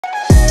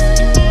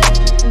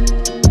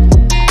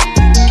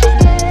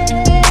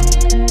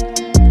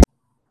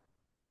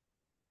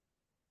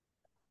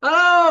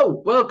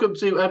welcome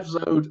to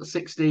episode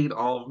 16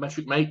 of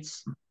MMetric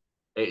Mates.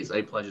 It's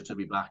a pleasure to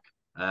be back.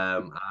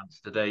 And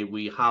today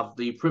we have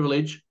the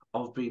privilege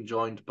of being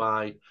joined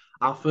by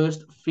our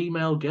first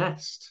female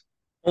guest.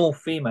 All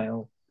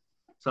female.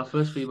 It's our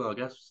first female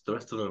guest. The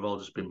rest of them have all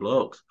just been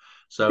blokes.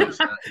 So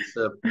it's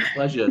a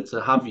pleasure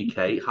to have you,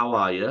 Kate. How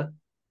are you?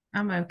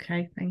 I'm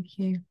okay, thank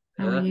you.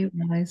 How are you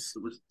guys?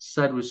 It was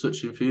said with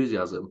such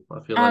enthusiasm.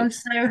 I feel I'm like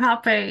so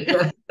happy.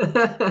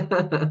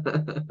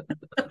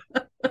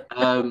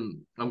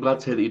 I'm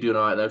glad to hear that you're doing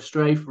all right though.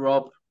 Strafe,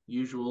 Rob,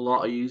 usual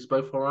lot. Are you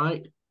both all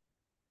right?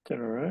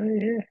 Doing all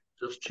right, yeah.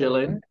 Just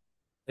chilling.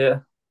 Yeah.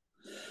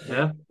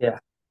 Yeah. Yeah.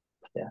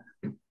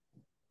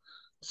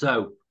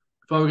 So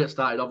before we get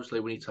started, obviously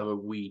we need to have a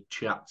wee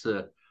chat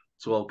to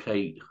old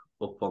Kate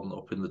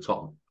up in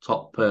the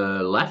top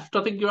left.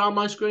 I think you're on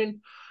my screen.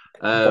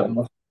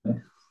 Tell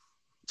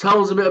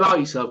us a bit about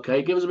yourself,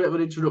 Kate. Give us a bit of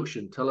an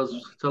introduction. Tell us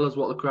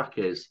what the crack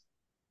is.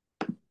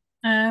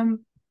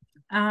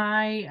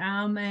 I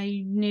am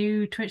a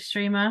new Twitch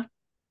streamer.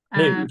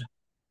 Nude.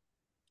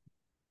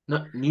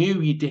 No,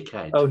 new, you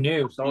dickhead. Oh,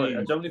 new. Sorry,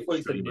 I New don't know if you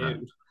said streamer.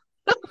 nude.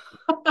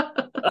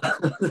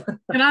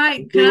 Can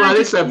I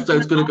This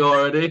episode's going to go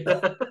already.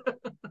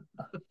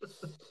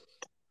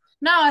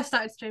 No, I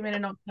started streaming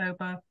in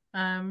October,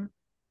 and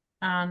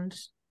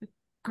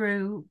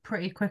grew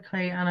pretty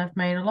quickly, and I've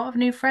made a lot of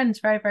new friends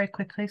very, very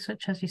quickly,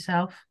 such as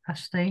yourself,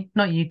 Ashley.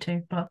 Not you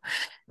two, but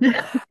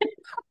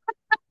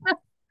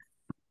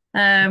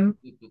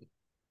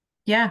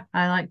yeah,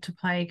 I like to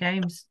play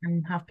games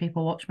and have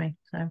people watch me.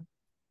 So,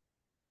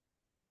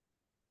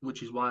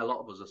 which is why a lot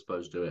of us, I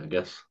suppose, do it, I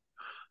guess.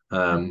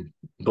 But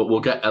we'll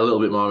get a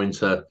little bit more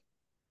into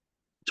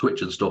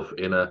Twitch and stuff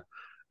in a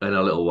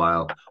little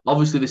while.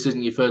 Obviously, this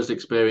isn't your first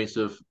experience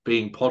of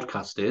being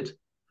podcasted.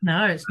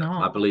 no, it's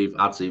not. I believe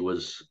Adzi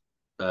was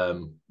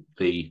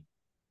the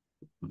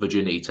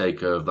virginity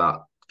taker of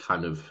that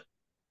kind of.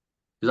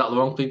 Is that the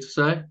wrong thing to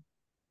say?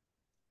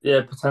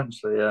 Yeah,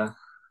 potentially, yeah.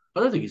 I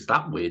don't think it's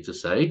that weird to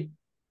say.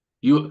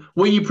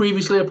 Were you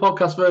previously a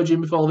podcast virgin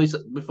before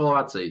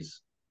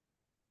Adzi's?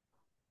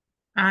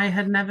 I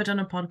had never done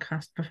a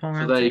podcast before.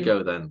 So there you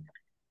go then.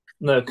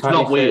 No, It's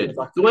not weird.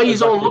 The way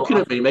he's all looking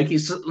at me make it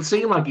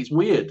seem like it's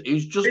weird.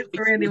 It's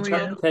really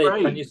weird. Hey,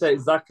 can you say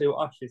exactly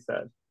what Ashley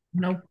said?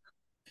 No.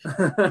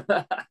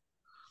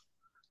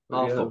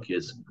 Oh, fuck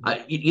yous.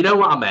 You know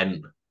what I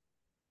meant.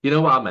 You know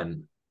what I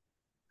meant.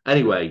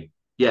 Anyway,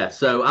 yeah,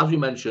 so as we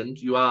mentioned,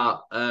 you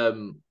are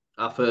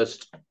our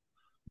first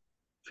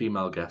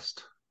female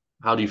guest.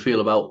 How do you feel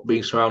about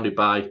being surrounded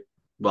by,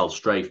 well,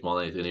 Strafe more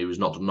than anything? He was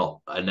not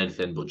in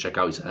anything but check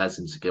out his hair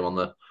since he came on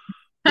the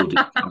bloody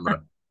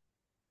camera.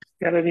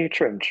 You had a new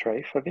trim,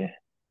 Strafe, have you?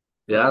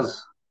 He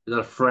has. He's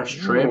had a fresh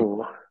trim.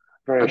 Ooh,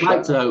 very I'd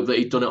like sharp. to hope that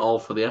he'd done it all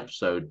for the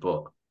episode,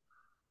 but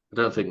I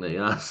don't think that he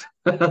has.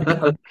 I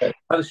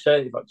had a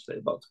shave actually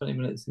about 20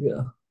 minutes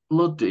ago.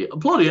 Bloody,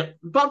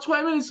 about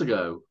 20 minutes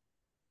ago.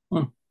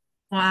 You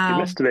Wow.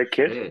 missed a bit,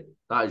 kid. Yeah,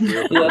 that is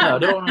real. Yeah,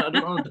 no, I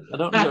don't know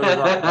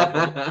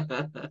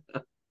that.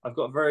 I've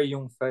got a very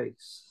young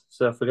face,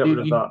 so if I get rid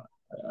of that,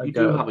 You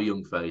do have a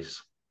young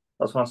face.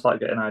 That's when I start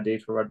getting ID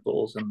for Red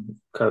Bulls and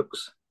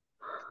Cokes.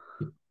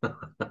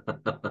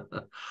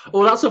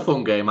 Oh, that's a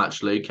fun game,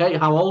 actually. Kate,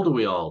 how old are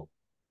we all?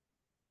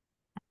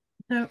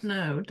 Don't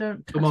know.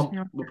 Don't Come test me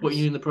on, we're putting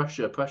you in the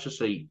pressure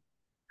seat.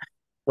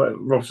 Wait,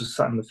 Rob's just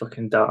sat in the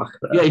fucking dark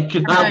there. Yeah, you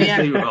can Oh, have yeah.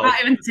 see, I Rob.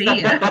 can't even see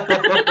you.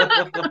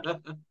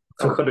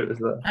 I thought it was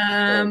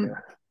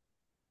there.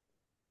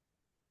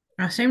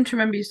 I seem to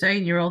remember you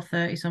saying you're all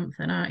 30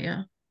 something, aren't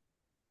you?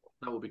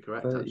 That would be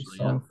correct, actually.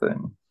 Yeah.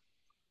 Something.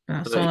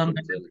 That's all I'm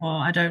looking for.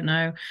 I don't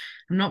know.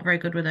 I'm not very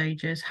good with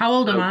ages. How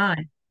old am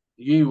I?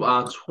 You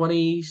are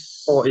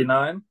 26.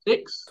 49.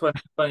 20,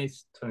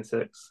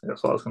 26.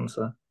 That's what I was going to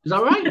say. Is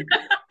that right?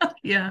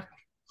 Yeah.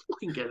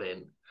 Fucking get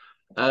in.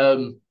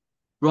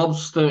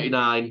 Rob's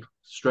 39,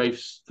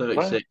 Strafe's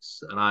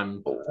 36, and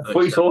I'm. What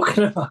are you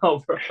talking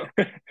about, bro?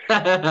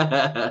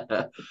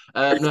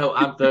 No,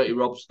 I'm 30,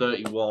 Rob's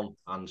 31,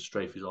 and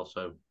Strafe is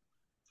also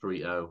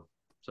 30. So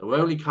we're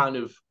only kind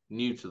of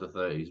new to the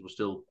 30s. We'll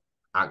still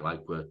act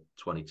like we're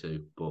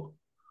 22, but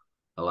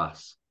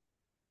alas.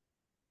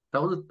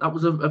 That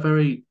was a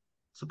very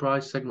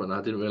surprise segment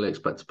I didn't really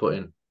expect to put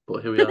in,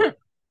 but here we are.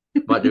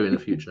 Might do it in the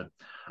future.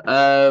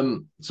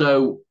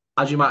 So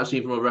as you might have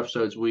seen from other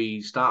episodes,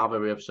 we start off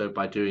every episode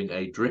by doing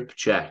a drip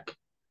check.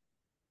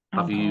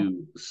 Have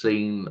you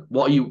seen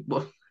what are you?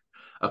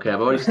 Okay, I've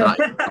already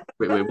started.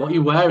 What are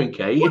you wearing,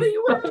 Kate? What are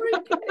you wearing,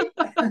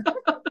 Kate?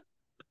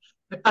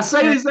 I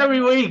say this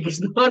every week. It's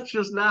not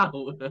just now.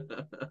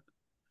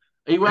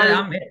 Are you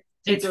wearing?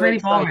 It's really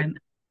boring.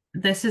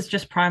 This is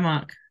just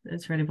Primark.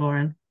 It's really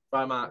boring.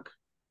 Primark.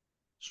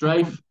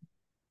 Strafe.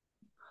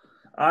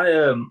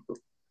 On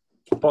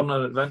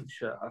an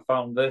adventure, I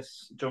found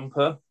this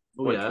jumper,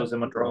 which was in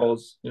my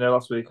drawers. You know,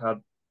 last week I had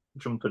a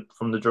jumper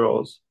from the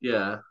drawers.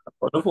 Yeah. I've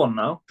got another one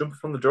now, jumper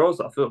from the drawers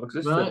that I thought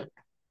existed. Right.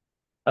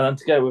 And then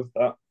to go with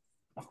that,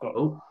 I've got.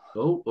 Oh,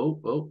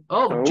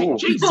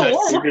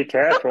 Jesus! You be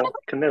careful.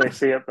 Can nearly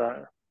see up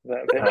there.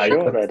 That a bit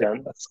short there,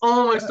 Dan. It's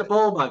almost a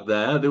fallback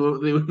there. They were.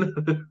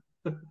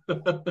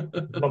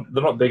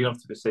 They're not big enough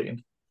to be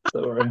seen.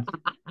 Don't worry.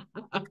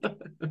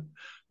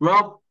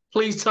 Rob,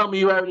 please tell me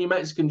you're wearing your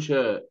Mexican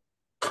shirt.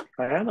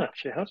 I am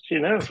actually. How did you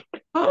know?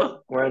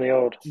 Wearing the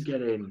old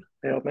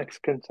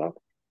Mexican top.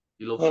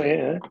 You love Oh it.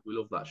 yeah, we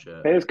love that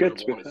shirt. it is good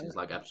to be fair. Since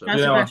like episode.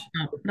 That's a good shot.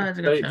 That's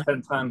a good Say shot. it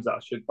 10 times that I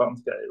should bound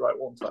to get it right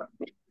one time.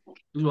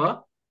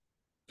 What?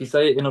 If you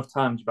say it enough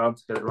times, you're bound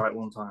to get it right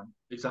one time.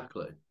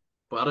 Exactly.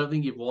 But I don't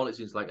think you've worn it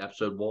since like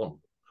episode 1.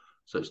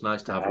 So it's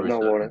nice to have I've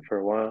not worn it for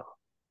a while.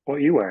 What are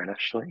you wearing,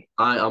 Ashley?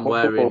 I'm what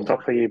wearing. What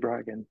top are you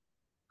bragging?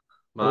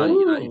 My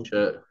United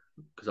shirt,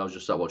 because I was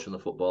just sat watching the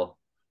football,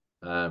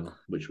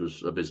 which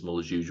was abysmal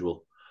as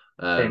usual.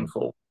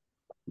 Painful.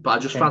 But I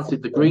just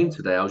fancied the green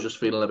today. I was just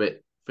feeling a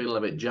bit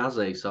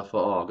jazzy, so I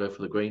thought, I'll go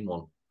for the green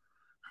one.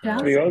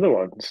 Have you got other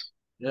ones?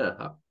 Yeah.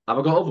 Have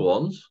I got other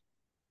ones?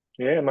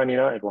 Yeah, Man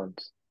United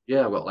ones.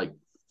 Yeah, I've got like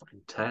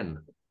fucking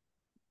 10.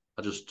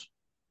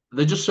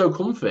 They're just so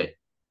comfy.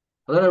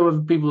 I don't know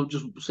if people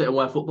just sit and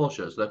wear football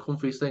shirts. They're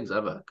comfiest things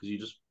ever because you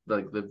just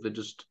like they're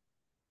just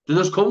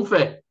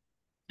comfy.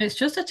 It's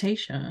just a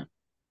t-shirt.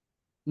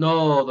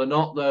 No, they're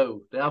not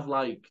though. They have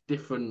like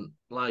different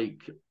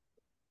like. Do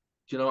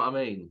you know what I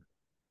mean?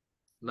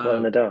 No, Glow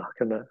in the dark,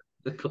 isn't it?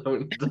 The glow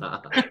in the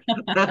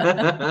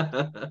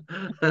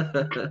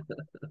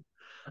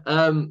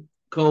dark.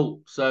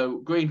 Cool. So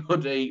green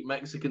hoodie,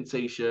 Mexican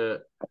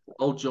t-shirt,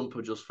 old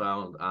jumper just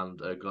found, and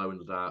a glow in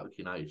the dark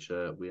United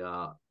shirt. We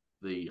are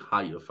the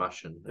height of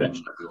fashion.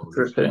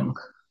 Dripping.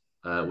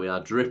 We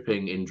are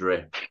dripping in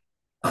drip,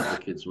 as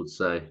the kids would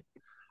say.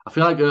 I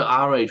feel like at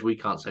our age we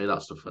can't say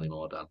that stuff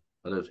anymore, Dan.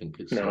 I don't think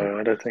it's. No,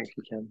 I don't think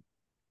you can.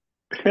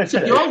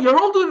 You're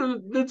older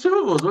than the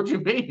two of us. What do you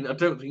mean? I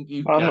don't think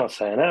you can. I'm not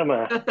saying that, am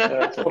I?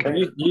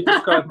 Okay. You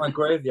described my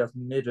gravy as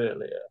mid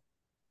earlier.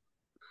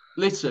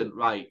 Listen,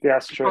 right. Yeah,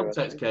 that's true.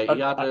 Context, Kate. He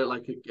had a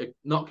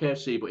not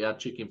KFC, but he had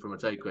chicken from a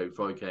takeaway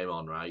before he came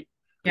on, right?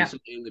 Yeah.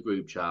 In the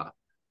group chat,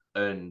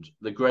 and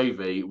the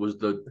gravy was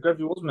the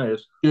gravy was made.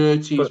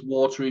 dirtiest,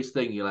 wateriest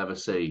thing you'll ever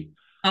see.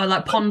 Oh,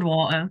 like pond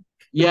water.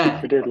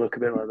 Yeah, It did look a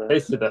bit like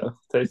that.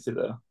 Tasty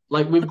though.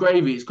 Like with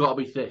gravy, it's got to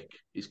be thick.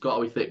 It's got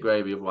to be thick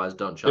gravy, otherwise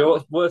don't chat. You know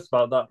what's worse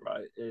about that,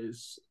 right?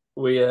 Is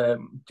we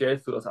Jay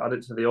forgot to add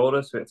it to the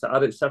order, so we had to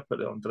add it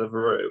separately on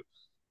Deliveroo.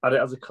 Add it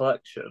as a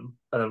collection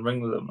and then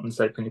ring them and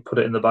say, "Can you put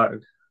it in the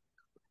bag?"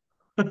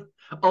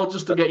 All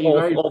just to get you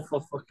gravy. Awful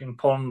fucking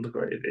pond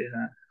gravy,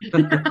 but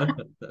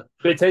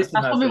it tasted That's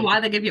nice. probably why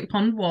they give you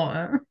pond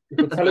water. You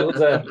could tell it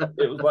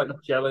was like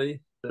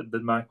jelly, the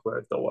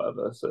microwave or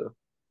whatever. So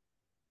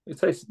it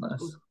tasted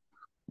nice.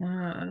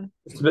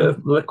 It's a bit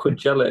of liquid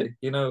jelly,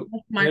 jelly.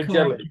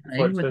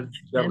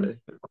 Jelly.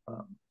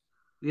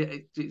 Yeah,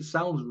 it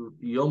sounds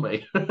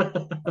yummy.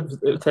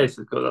 It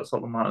tasted good. That's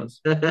all that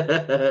matters.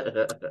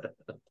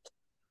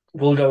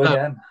 We'll go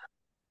again.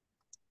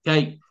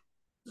 Kate,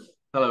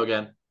 hello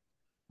again.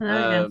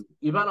 Hello again.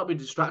 You might not be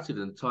distracted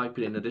and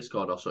typing in a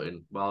Discord or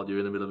something while you're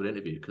in the middle of an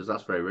interview, because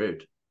that's very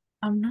rude.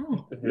 I'm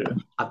not. Yeah.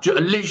 I've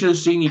literally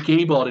seen your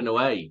keyboard in a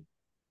way.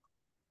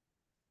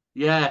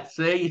 Yeah,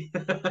 see?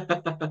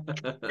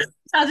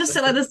 I'll just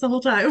sit like this the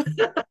whole time.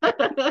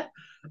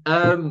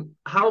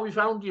 How have you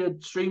found your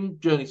stream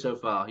journey so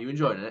far? Are you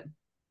enjoying it?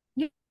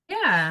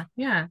 Yeah.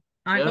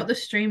 I got the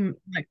stream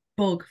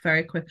bug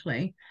very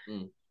quickly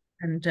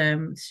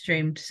and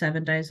streamed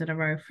 7 days in a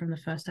row from the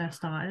first day I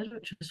started,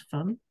 which was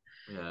fun.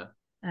 Yeah.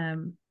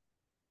 And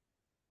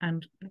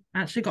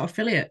actually got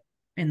affiliate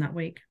in that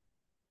week.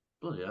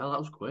 Bloody hell,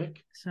 that was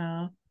quick. So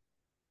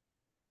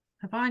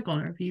have I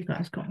gone or have you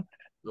guys gone?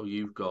 Oh,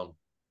 you've gone.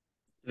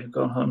 You've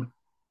gone home.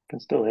 I can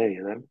still hear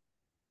you then.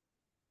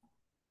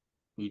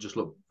 You just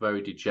look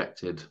very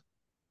dejected.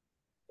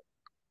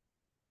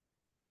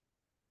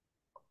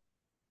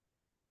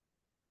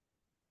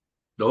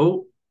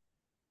 No.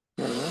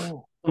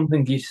 Oh.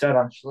 Something you said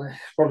actually.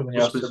 Probably when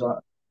you asked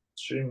about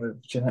streaming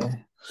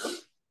virginity.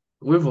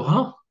 With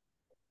what?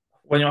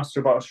 When you asked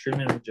her about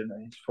streaming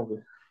virginity, it's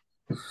probably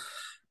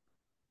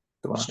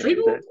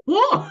streaming.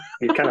 What?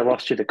 You kind of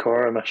lost your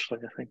decorum, Ashley,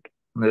 I think.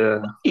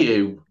 Yeah.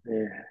 You.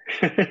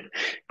 Yeah.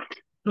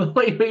 What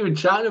are you even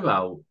chatting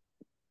about?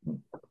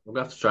 We're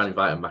gonna have to try and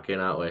invite him back in,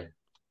 aren't we?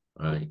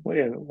 Right. What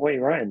are you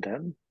writing,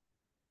 Dan?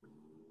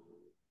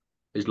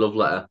 His love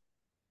letter.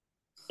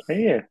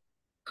 Yeah.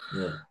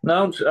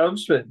 No, I'm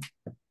just a bit.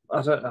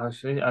 I don't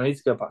actually. I need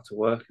to go back to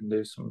work and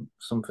do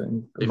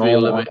something. You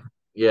feel a bit,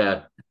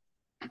 yeah.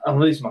 I'm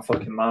losing my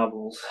fucking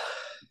marbles.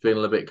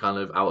 Feeling a bit kind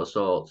of out of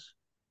sorts.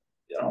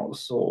 Out of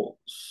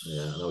sorts.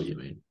 Yeah, I know what you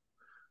mean.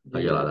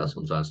 I get like that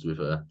sometimes, to be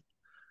fair.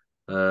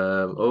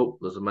 Oh,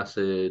 there's a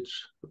message.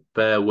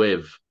 Bear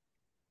with.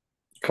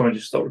 Can we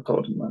just stop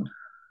recording, man?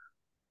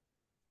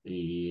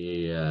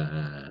 Yeah.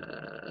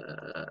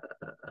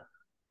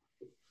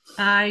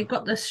 I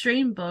got the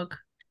stream bug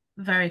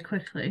very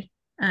quickly.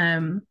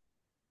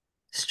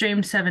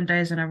 Streamed 7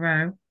 days in a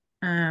row.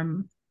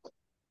 And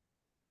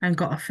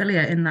got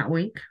affiliate in that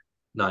week.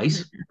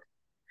 Nice.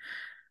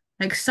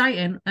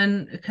 exciting,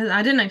 and because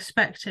I didn't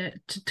expect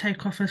it to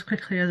take off as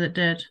quickly as it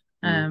did.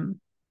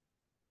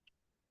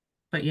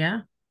 But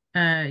yeah,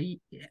 I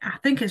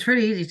think it's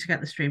really easy to get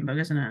the stream bug,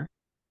 isn't it?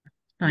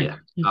 Like, yeah,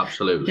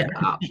 absolutely,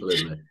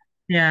 absolutely.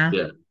 Yeah.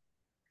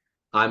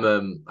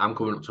 I'm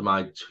coming up to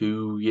my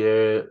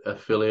 2-year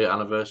affiliate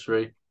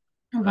anniversary.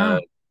 Oh, wow.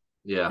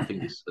 Yeah, I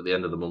think it's at the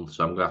end of the month,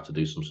 so I'm gonna have to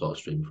do some sort of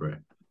stream for it.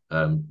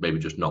 Maybe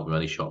just not with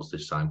many shots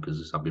this time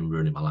because I've been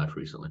ruining my life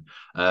recently.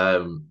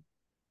 But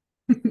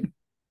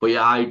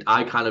yeah,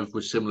 I kind of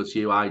was similar to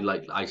you.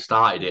 I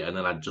started it and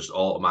then I just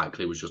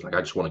automatically was just like,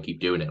 I just want to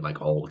keep doing it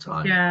like all the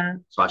time. Yeah.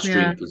 So I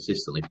streamed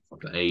consistently for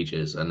fucking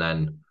ages, and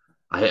then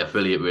I hit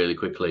affiliate really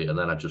quickly, and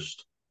then I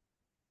just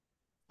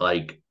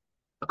like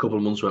a couple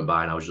of months went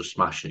by and I was just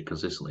smashing it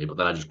consistently, but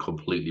then I just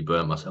completely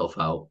burnt myself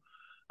out,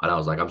 and I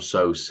was like, I'm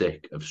so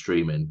sick of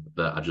streaming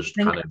that I just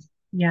I think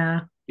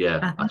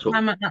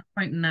I'm at that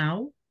point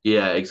now.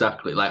 Yeah,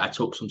 exactly. Like I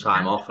took some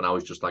time off, and I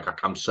was just like,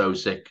 I'm so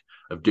sick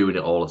of doing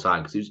it all the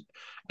time because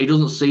it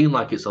doesn't seem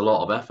like it's a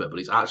lot of effort, but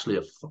it's actually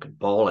a fucking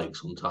ball ache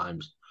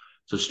sometimes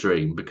to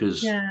stream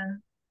because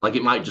like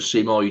it might just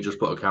seem, oh, you just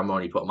put a camera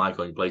on, you put a mic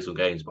on, you play some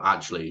games, but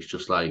actually it's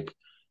just like,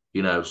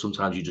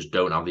 sometimes you just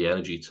don't have the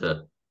energy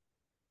to,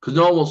 because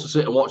no one wants to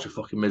sit and watch a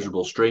fucking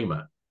miserable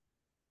streamer.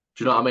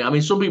 Do you know what I mean? I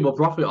mean, some people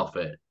profit off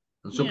it,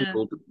 and some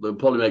people they'll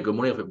probably make good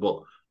money off it,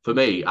 but for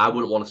me, I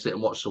wouldn't want to sit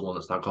and watch someone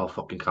that's like, oh,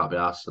 fucking can't be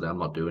arsed today, I'm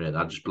not doing it.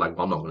 I'd just be like,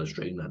 well, I'm not going to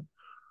stream then.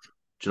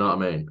 Do you know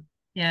what I mean?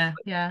 Yeah.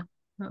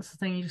 That's the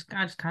thing.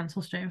 I just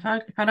cancel stream. If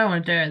I don't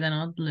want to do it, then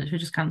I'll literally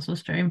just cancel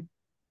stream.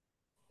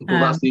 But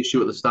that's the issue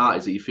at the start,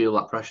 is that you feel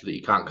that pressure that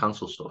you can't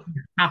cancel stuff.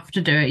 You have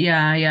to do it.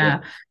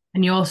 Yeah.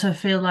 And you also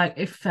feel like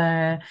if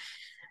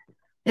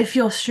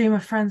your streamer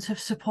friends have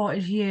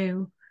supported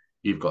you,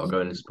 you've got to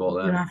go in and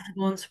support them. You have to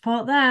go and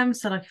support them.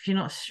 So like if you're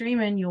not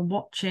streaming, you're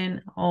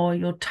watching or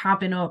you're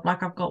tabbing up.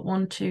 Like I've got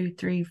 1, 2,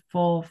 3,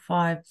 4,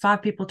 5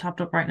 people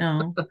tabbed up right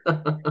now.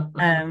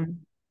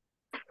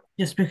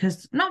 Just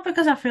because, not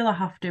because I feel I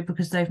have to,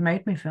 because they've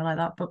made me feel like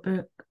that, but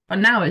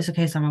now it's a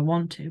case of I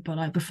want to. But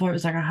like before, it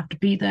was like I have to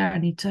be there. I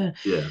need to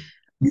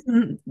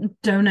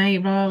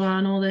donate, blah, blah, blah,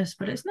 and all this.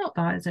 But it's not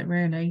that, is it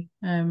really?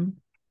 I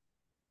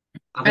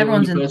think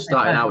when you first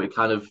starting out, it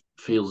kind of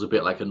feels a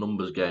bit like a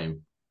numbers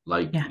game.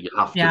 Like you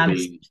have to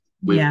be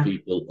with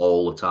people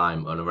all the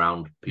time and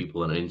around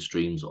people and in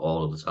streams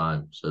all of the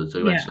time. So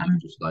I'm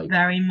just like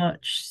very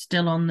much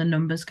still on the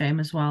numbers game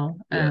as well.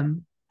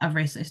 I've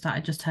recently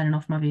started just turning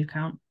off my view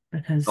count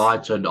because I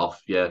turned it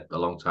off a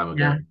long time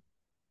ago.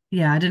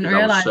 I didn't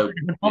realize it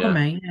would bother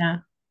me.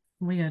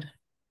 Weird.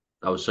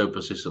 I was so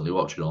persistently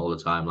watching all the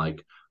time.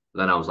 Like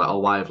then I was like, oh,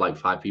 why have like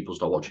 5 people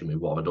stopped watching me?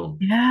 What have I done?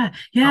 Yeah.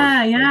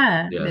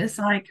 It's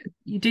like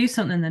you do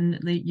something, then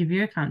your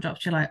view count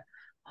drops. You're like,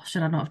 oh,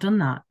 should I not have done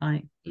that?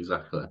 Like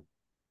exactly.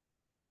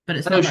 But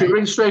it's should we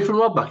bring Stray from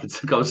Rob back into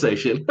the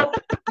conversation? I've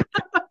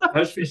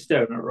just been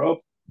staring at Rob.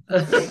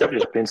 I've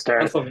just been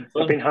staring.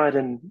 I've been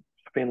hiding.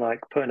 I've been like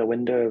putting a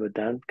window over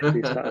Dan because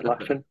he started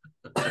laughing.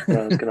 So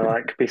I was gonna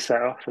like be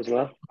set off as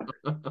well.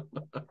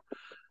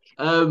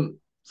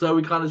 So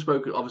we kind of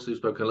spoken a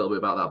little bit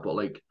about that, but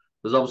like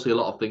there's obviously a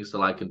lot of things to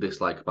like and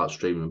dislike about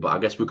streaming. But I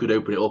guess we could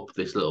open it up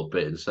this little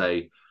bit and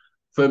say,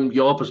 from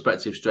your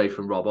perspective, Stray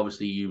from Rob,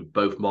 obviously you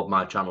both mod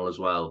my channel as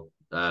well,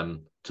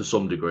 to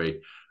some degree.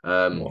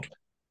 Is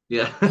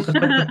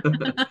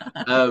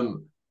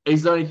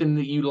there anything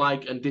that you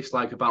like and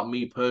dislike about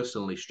me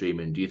personally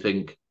streaming? Do you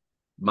think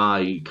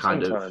my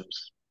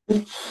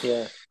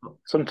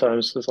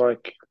sometimes there's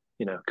like,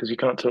 because you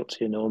can't talk to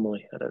you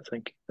normally, I don't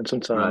think. And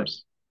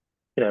sometimes,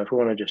 if we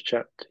want to just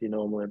chat to you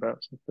normally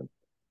about something,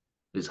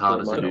 it's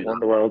harder to do that. Want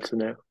the world to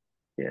know.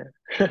 Yeah.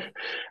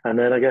 And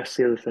then I guess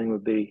the other thing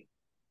would be,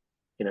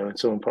 when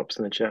someone pops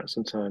in the chat,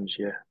 sometimes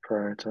you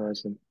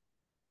prioritize them.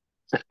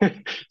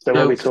 So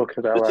we'll be talking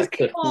about like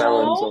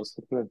melons or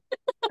something,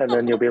 and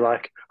then you'll be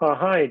like, "Oh,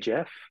 hi,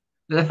 Jeff.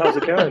 How's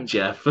it going,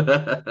 Jeff?"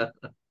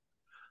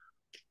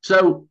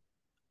 So,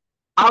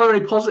 are there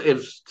any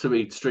positives to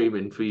me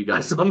streaming for you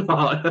guys or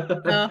not?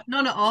 No,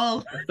 none at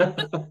all.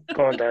 Go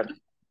on, Dad.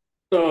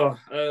 There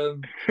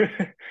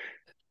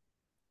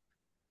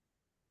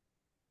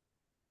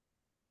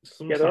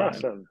are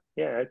some.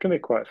 Yeah, it can be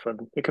quite fun.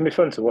 It can be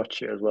fun to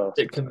watch it as well.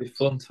 It can be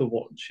fun to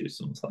watch you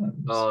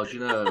sometimes. Oh, do you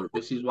know,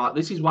 this is why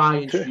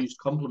I introduce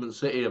Compliment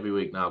City every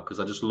week now, because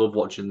I just love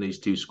watching these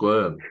two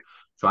squirm,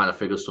 trying to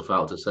figure stuff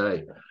out to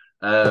say.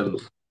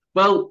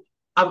 Well,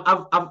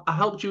 I've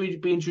helped you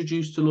be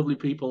introduced to lovely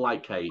people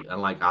like Kate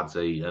and like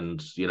Adzi and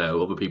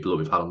other people that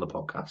we've had on the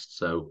podcast.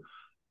 So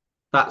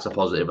that's a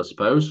positive, I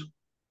suppose.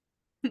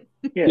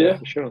 Yeah,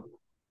 for sure.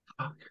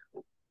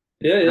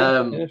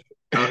 Yeah.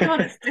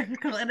 God, it's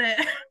difficult, isn't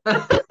it?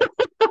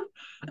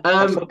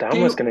 I thought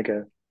Dan was going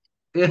to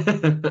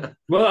go.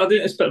 Well, I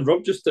didn't expect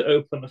Rob just to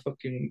open a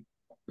fucking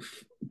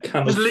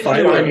can of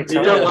fire.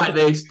 Don't like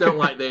this.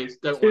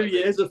 2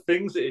 years of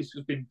things that it's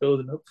just been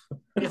building up.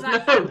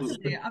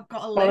 Exactly. I've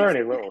got a list. They're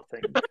only little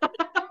things.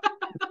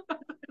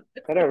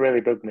 They don't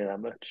really bug me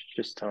that much.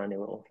 Just tiny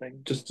little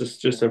things.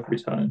 Just every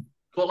time.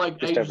 But like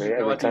Just ages ago,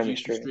 every I time did you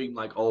used to stream. stream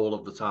like all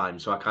of the time,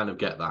 so I kind of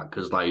get that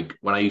because like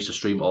when I used to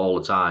stream all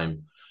the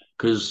time,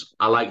 because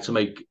I like to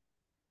make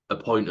a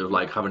point of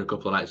like having a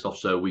couple of nights off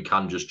so we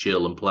can just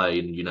chill and play,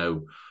 and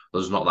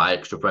there's not that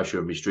extra pressure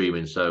of me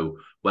streaming. So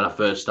when I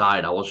first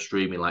started, I was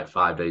streaming like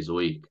 5 days a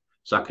week,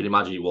 so I can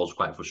imagine it was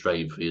quite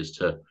frustrating for you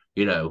to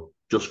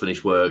just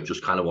finish work,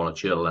 just kind of want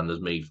to chill, and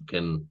there's me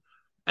fucking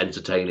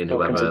entertaining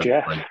Talking to whoever.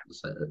 Jeff. Like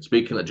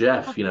speaking of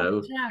Jeff,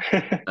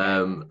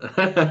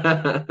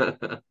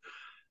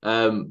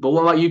 but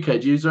what about you,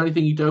 Kate? Is there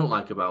anything you don't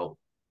like about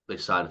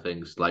this side of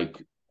things, like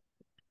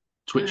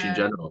Twitch in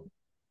general?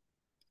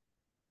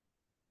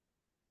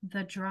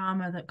 The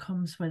drama that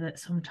comes with it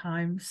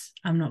sometimes.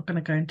 I'm not going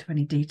to go into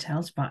any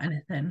details about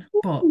anything,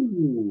 but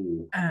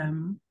no,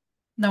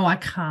 I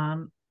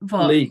can't.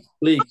 But leak.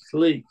 I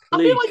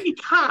feel like you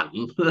can.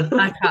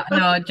 I can't.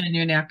 No,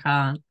 genuinely, I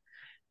can't.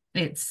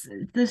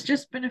 There's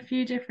just been a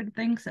few different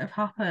things that have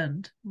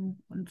happened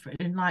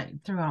in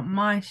like throughout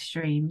my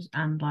streams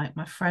and like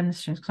my friends'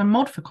 streams, because I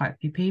mod for quite a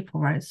few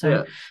people, right?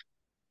 So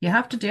you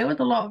have to deal with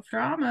a lot of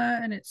drama,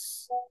 and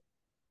it's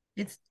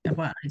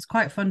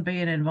quite fun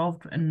being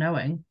involved and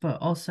knowing,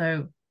 but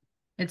also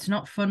it's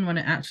not fun when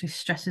it actually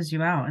stresses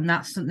you out. And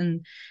that's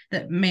something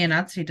that me and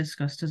Adsy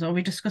discussed as well.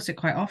 We discuss it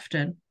quite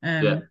often.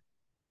 The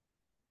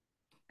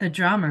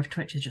drama of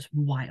Twitch is just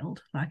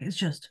wild. Like, it's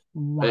just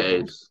wild.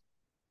 It is.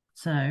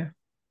 So,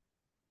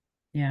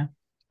 yeah.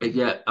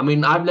 I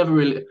mean, I've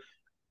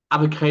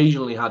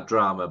occasionally had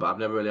drama, but I've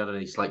never really had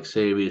any like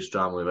serious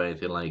drama with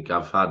anything. Like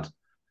I've had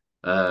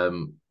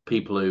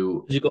people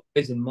who... You got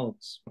amazing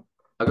mods.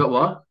 I got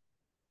what?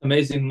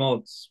 Amazing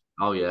mods.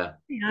 Oh yeah.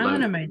 I'm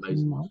an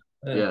amazing mod.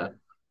 Yeah.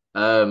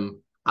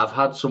 I've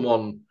had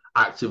someone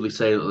actively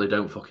say that they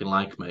don't fucking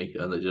like me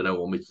and that they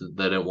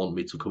don't want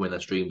me to come in their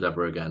streams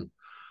ever again.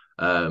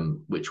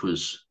 Which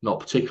was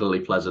not particularly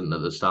pleasant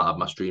at the start of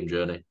my stream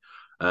journey.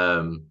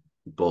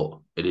 But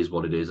it is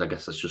what it is. I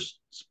guess that's just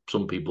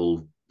some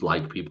people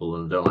like people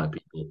and don't like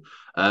people.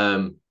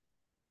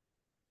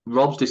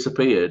 Rob's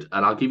disappeared,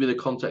 and I'll give you the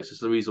context as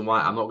to the reason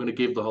why. I'm not going to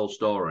give the whole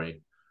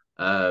story,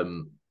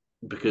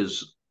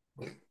 because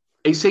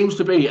it seems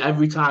to be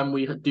every time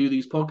we do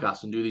these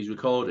podcasts and do these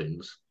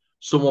recordings,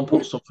 someone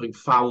puts something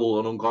foul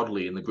and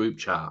ungodly in the group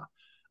chat,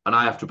 and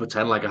I have to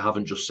pretend like I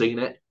haven't just seen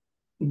it.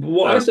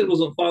 What I said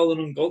wasn't foul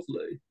and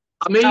ungodly.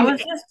 I mean, I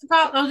was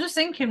just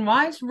thinking,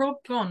 why is Rob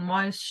gone?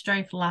 Why is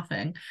Strafe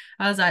laughing?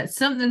 I was like,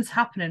 something's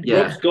happening.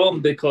 Yeah. Rob's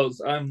gone because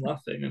I'm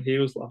laughing and he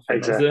was laughing.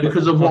 Exactly.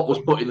 Because of what was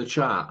put in the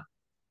chat.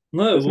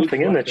 No, there's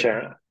nothing in the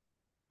chat.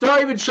 Don't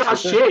even chat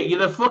shit. You're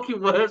the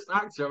fucking worst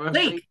actor I've ever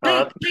seen.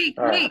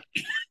 Leak.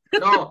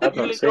 No,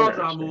 you leak our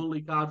drama, we'll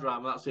leak our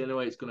drama. That's the only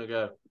way it's going to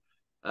go.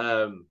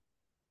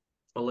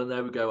 Well, then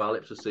there we go. Our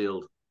lips are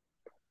sealed.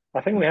 I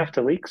think we have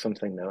to leak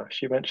something now.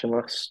 She mentioned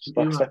last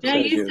episode. Yeah,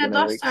 you said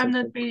last time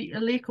there'd be a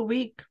leak a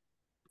week.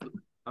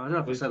 I don't know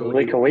if I said a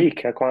leak a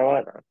week. I quite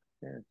like that.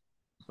 Yeah.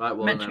 Right,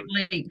 well, Metric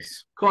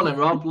leaks. Come on then,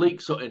 Rob.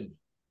 Leak something.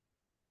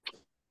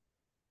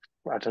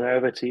 I don't know.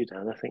 Over to you,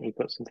 Dan. I think you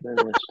put something in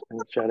the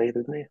chat,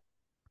 didn't you?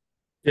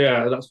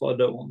 Yeah, that's what I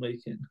don't want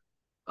leaking.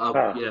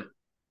 Yeah,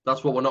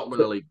 that's what we're not going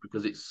to leak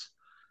because it's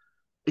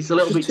a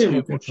little bit too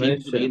much for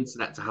the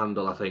internet to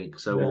handle. I think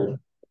so. Yeah.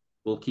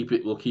 We'll keep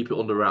it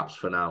under wraps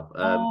for now.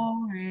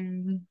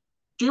 Do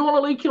you want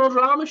to leak your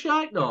drama,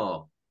 shite?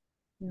 No,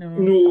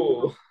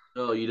 no,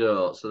 you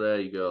don't. So there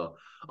you go.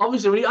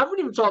 Obviously, we haven't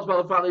even talked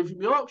about the fact that you're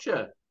from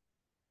Yorkshire.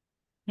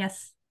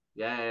 Yes.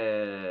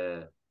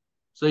 Yeah.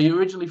 So you're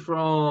originally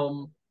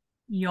from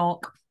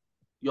York.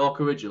 York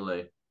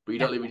originally, but you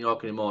don't live in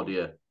York anymore, do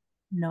you?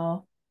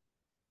 No.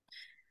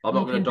 I'm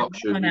not going to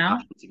dox you and you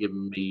ask me to give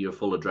me your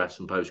full address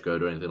and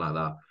postcode or anything like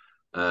that.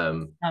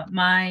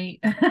 My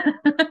address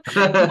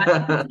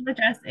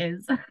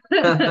is.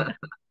 I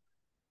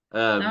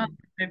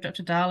moved up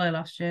to Darlow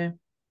last year.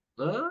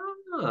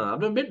 I've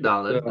never been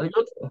down there. Any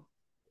good?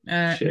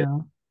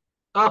 No.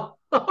 Oh,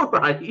 all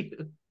right.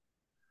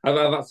 I've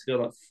had to go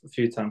like a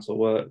few times for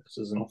work because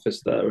there's an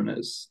office there, and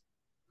it's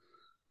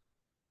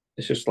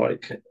just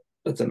like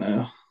I don't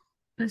know.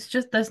 It's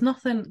just there's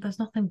nothing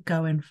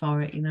going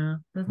for it,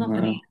 There's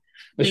nothing. No.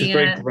 It's just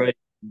very great.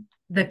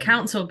 The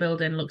council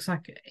building looks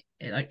like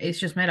it's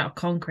just made out of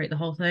concrete, the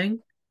whole thing.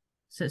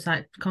 So it's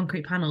like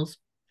concrete panels.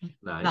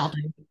 Nice. That'll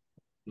do.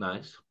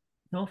 Nice. It's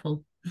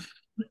awful.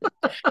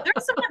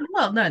 There's some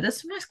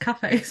nice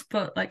cafes,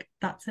 but like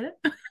that's it.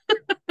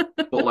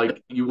 But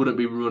like you wouldn't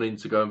be running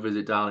to go and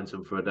visit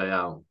Darlington for a day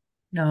out?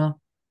 No.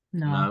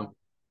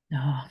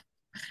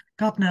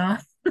 God, no.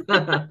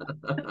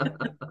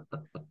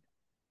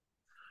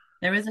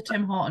 There is a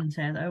Tim Hortons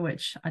here though,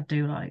 which I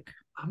do like.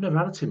 I've never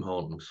had a Tim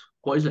Hortons.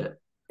 What is it?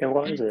 Yeah,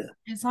 what is it?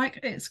 It's like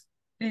it's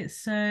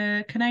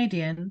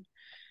Canadian,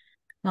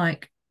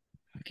 like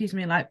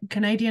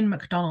Canadian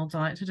McDonald's. I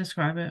like to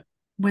describe it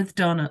with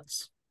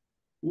donuts.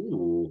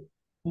 Ooh,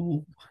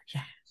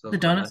 yeah. The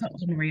donuts are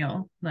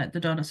unreal. Like the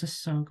donuts are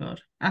so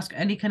good. Ask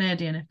any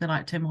Canadian if they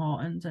like Tim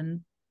Hortons,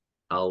 and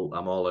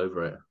I'm all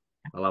over it.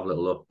 I'll have a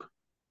little look.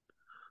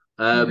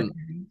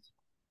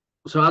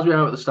 So as we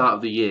are at the start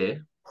of the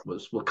year,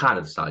 we're kind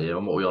of the start of the year,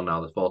 and what are we on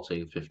now? The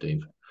 14th,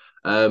 15th.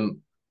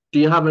 Do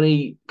you have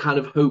any kind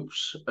of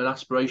hopes and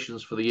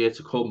aspirations for the year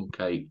to come,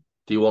 Kate?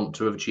 Do you want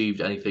to have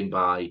achieved anything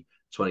by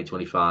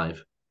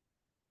 2025?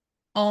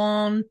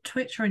 On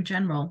Twitch or in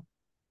general?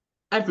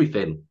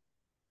 Everything.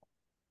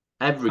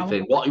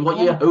 Everything. What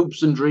are your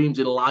hopes and dreams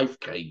in life,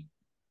 Kate?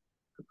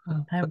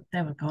 Oh,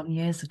 they were gone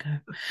years ago.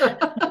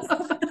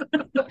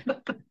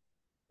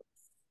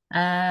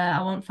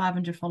 I want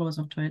 500 followers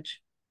on Twitch.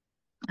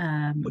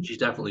 Which is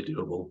definitely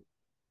doable.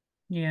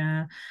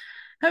 Yeah.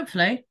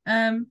 Hopefully.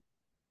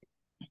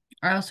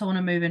 I also want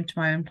to move into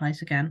my own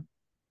place again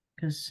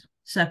because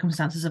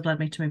circumstances have led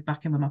me to move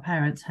back in with my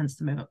parents, hence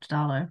the move up to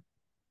Darlow.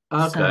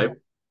 Okay. So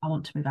I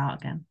want to move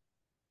out again.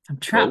 I'm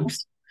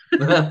trapped.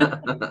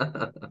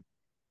 Cool.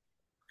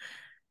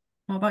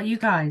 What about you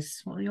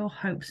guys? What are your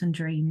hopes and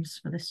dreams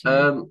for this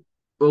year?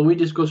 Well, we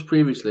discussed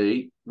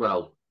previously.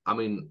 Well, I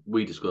mean,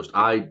 we discussed.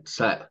 I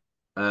set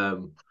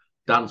Dan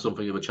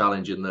something of a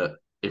challenge in that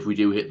if we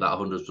do hit that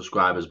 100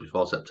 subscribers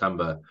before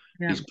September,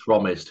 he's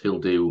promised he'll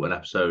do an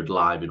episode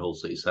live in Hull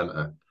City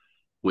Centre,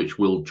 which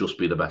will just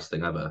be the best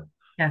thing ever.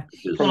 Yeah.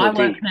 Well, I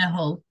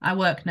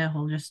work near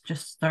Hull.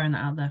 Just throwing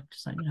that out there.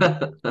 Just so you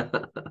know.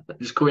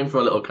 Just come in for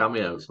a little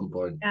cameo at some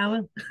point. Yeah,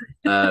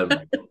 I will.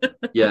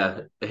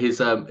 Yeah,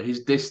 his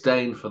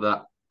disdain for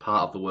that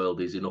part of the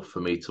world is enough for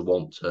me to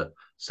want to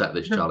set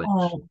this challenge.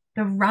 Oh,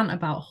 the rant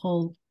about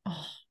Hull.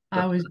 Oh,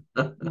 I was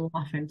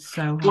laughing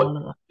so hard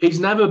at that.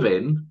 He's never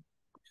been.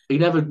 He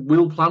never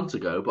will plan to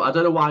go, but I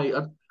don't know why.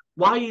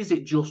 Why is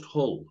it just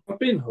Hull? I've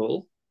been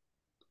Hull.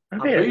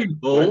 I've been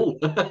Hull.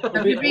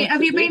 Have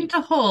you been to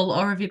Hull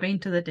or have you been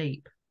to the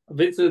Deep? I've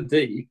been to the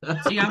Deep.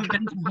 So you haven't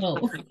been to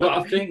Hull. But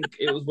I think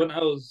it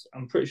was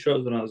I'm pretty sure it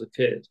was when I was a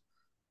kid.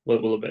 Well,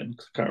 it will have been,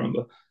 because I can't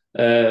remember.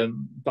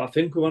 But I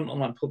think we went on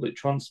like public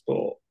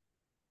transport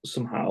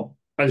somehow.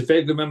 I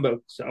vaguely remember,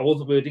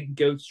 we didn't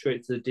go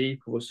straight to the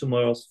Deep, we were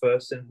somewhere else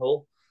first in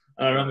Hull.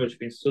 And I remember just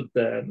being stood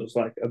there and there was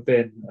like a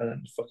bin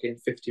and fucking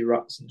 50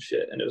 rats and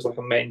shit. And it was like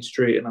a main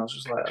street. And I was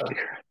just like,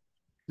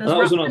 There's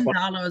rats in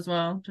Darlow as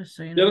well, just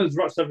so you know. Yeah, there's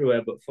rats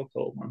everywhere, but fuck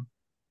all, man.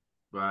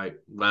 Right.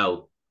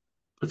 Well,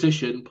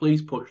 petition,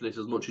 please push this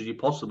as much as you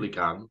possibly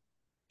can.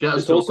 Get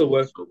us. It's also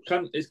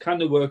it's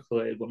kind of work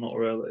related, but not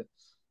really.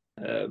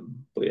 But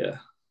yeah,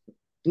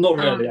 not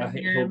really. I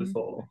hate Hull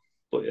before,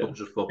 but yeah,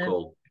 just fuck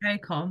all.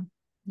 KCOM,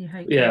 you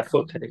hate? Yeah,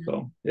 fuck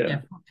KCOM.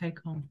 Yeah, fuck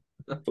KCOM.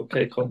 Fuck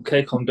KCOM.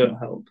 KCOM don't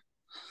help.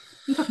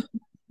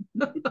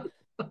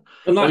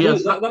 And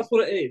that's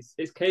what it is.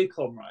 It's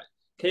KCOM, right?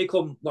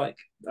 KCOM, like,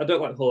 I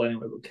don't like Hull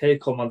anyway, but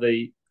KCOM are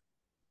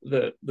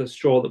the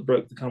straw that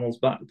broke the camel's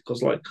back,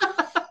 because like,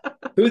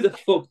 who the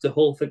fuck do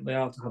Hull think they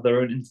are to have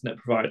their own internet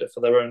provider for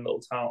their own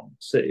little town,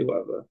 city,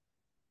 whatever?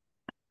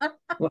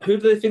 Like, who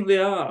do they think they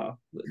are?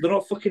 They're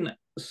not fucking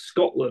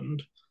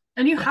Scotland.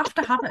 And you have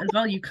to have it as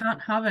well. You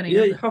can't have any.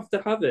 Yeah, you have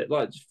to have it.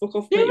 Like, just fuck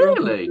off. Yeah,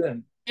 really?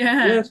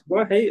 Yeah. Yes,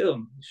 I hate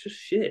them. It's just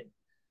shit.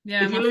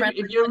 Yeah, if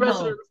you're a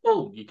resident of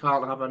Hull, you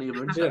can't have any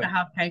other internet. You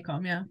have to have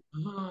KCOM, yeah.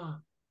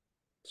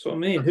 That's what I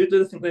mean. Who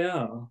do they think they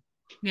are?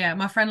 Yeah,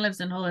 my friend lives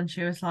in Hull and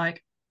she was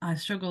like, I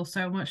struggle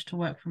so much to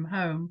work from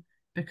home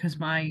because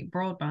my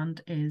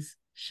broadband is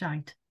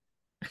shite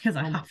because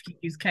I have to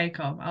use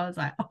KCOM. I was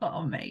like,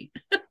 oh, mate.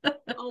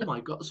 Oh my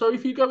God. So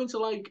if you go into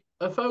like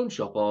a phone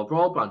shop or a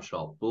broadband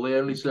shop, will they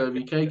only serve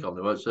you KCOM?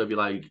 They won't serve you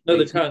like... No,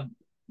 they can't.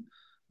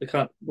 They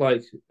can't,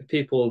 like,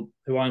 people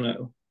who I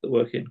know that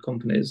work in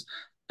companies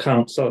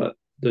can't sell it.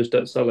 They just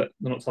don't sell it.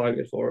 They're not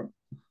targeted for it.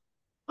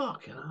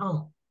 Fucking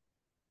hell.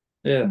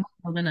 Yeah.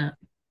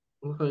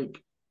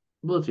 Like,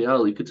 bloody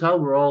hell, you could tell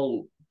we're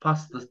all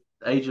past the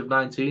age of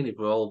 19 if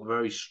we're all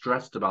very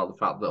stressed about the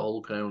fact that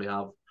Hull can only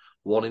have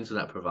one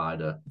internet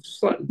provider. It's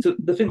like,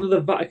 they think they're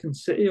the Vatican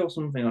City or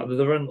something, like they're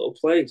their own little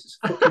place. It's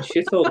fucking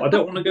shithole. I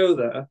don't want to go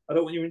there. I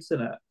don't want your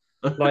internet.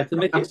 Like, they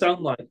make it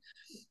sound like,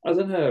 I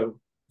don't know,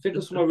 I think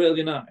there's somewhere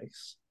really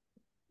nice.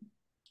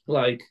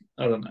 Like,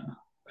 I don't know.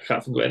 I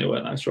can't think of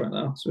anywhere nice right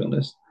now, to be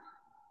honest.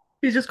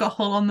 You just got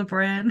Hull on the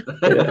brain.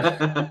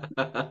 Yeah.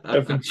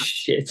 Everything's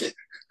shit.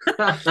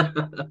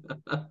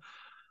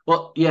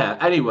 Well, yeah,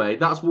 anyway,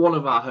 that's one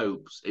of our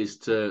hopes, is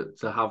to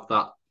have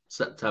that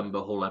September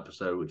Hull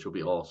episode, which will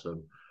be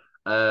awesome.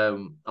 I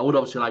would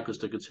obviously like us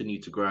to continue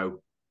to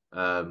grow,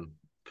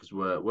 because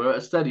we're at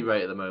a steady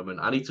rate at the moment.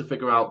 I need to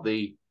figure out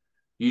the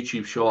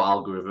YouTube short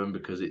algorithm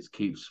because it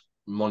keeps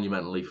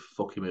monumentally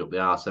fucking me up the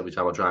arse every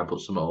time I try and put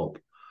something up.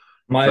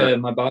 My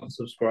barber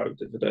subscribed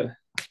the other day.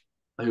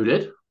 Who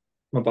did?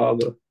 My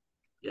barber.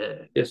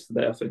 Yeah.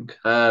 Yesterday, I think.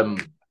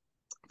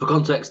 For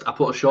context, I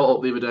put a short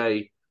up the other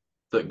day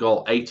that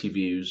got 80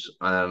 views,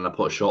 and I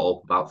put a short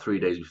up about 3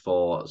 days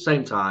before,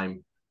 same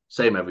time,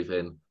 same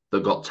everything,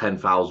 that got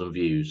 10,000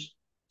 views.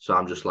 So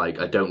I'm just like,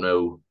 I don't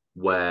know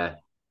where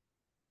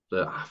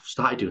I've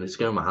started doing this.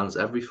 Going on my hands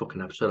every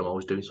fucking episode. I'm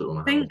always doing something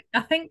on my hands.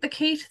 I think the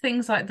key to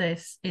things like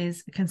this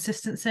is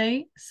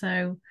consistency.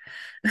 So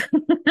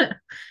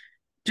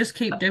just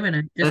keep doing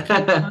it. Just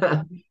keep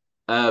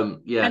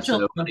yeah,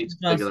 so I need to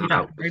figure that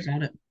out.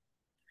 About it.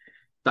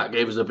 that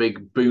gave us a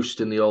big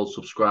boost in the old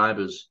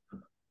subscribers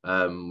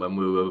when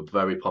we were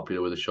very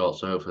popular with the short.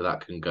 So hopefully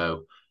that can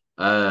go.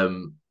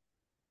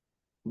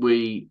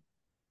 We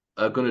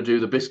are going to do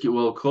the Biscuit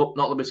World Cup,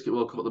 not the Biscuit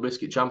World Cup, the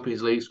Biscuit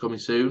Champions League's coming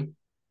soon.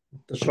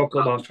 The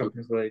chocolate bar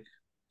Champions League.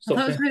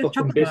 Stop saying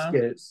fucking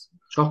biscuits.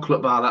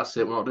 Chocolate bar, that's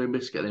it. We're not doing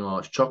biscuit anymore.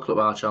 It's chocolate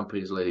bar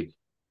Champions League.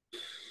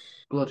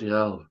 Bloody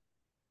hell.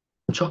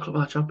 Chocolate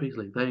bar Champions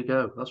League. There you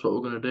go. That's what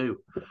we're going to do.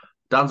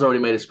 Dan's already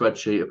made a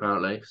spreadsheet,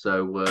 apparently.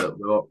 So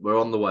we're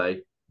on the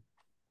way.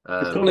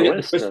 Got to get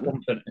the first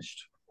one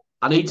finished.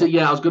 I need to,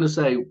 I was going to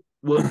say,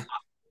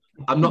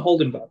 I'm not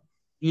holding back.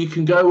 You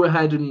can go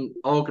ahead and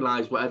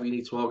organise whatever you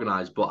need to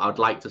organise, but I'd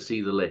like to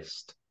see the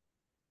list.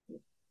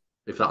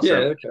 If that's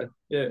okay.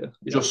 Yeah.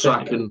 Just so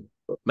I can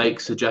make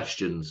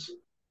suggestions.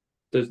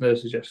 There's no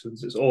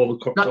suggestions. It's all the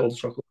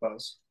chocolate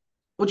bars.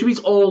 What do you mean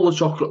it's all the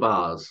chocolate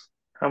bars?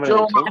 How many? Do you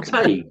know what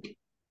that'll take?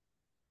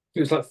 It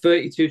was like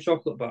 32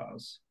 chocolate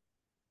bars.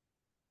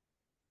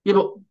 Yeah,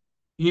 but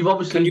you've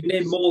obviously... Can you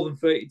name more than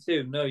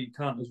 32? No, you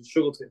can't. There's a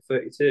struggle to hit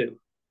 32.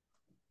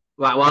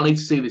 Right, well, I need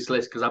to see this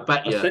list because I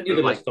bet you... I sent you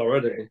the list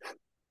already.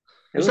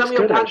 You sent me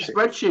a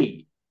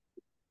spreadsheet.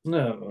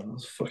 No,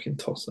 that's fucking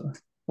tosser.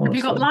 Have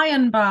you got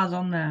lion bars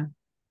on there?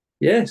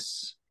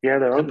 Yes. Yeah,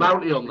 they're on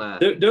bounty on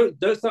there.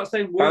 Don't start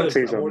saying words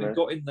I've already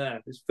got in there.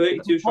 There's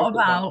 32 chocolate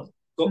bars.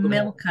 What about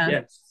Milka?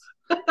 Yes.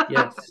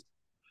 Yes.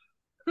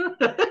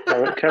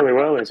 Curly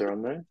Whirlies are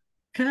on there.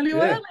 Curly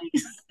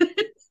Whirlies.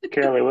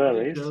 Curly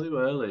Whirlies. Curly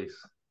Whirlies.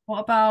 What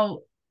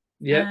about...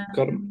 Yeah,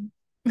 got them.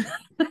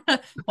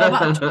 What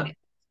about Twix?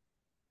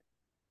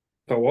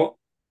 About what?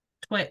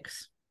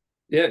 Twix.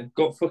 Yeah,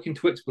 got fucking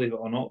Twix, believe it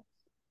or not.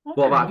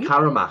 What about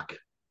Caramac?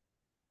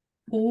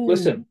 Ooh.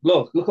 Listen,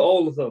 look at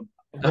all of them.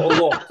 I've got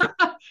a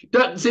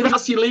lot. See,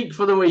 that's your leak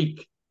for the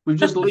week. We've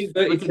just leaked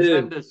 32. the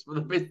contenders for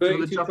the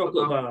 32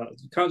 chocolate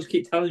bars. You can't just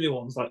keep telling me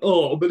ones like,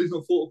 oh, I bet he's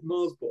not thought of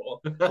Mars bar.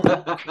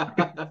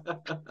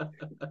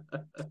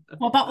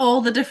 What about all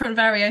the different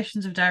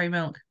variations of dairy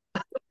milk?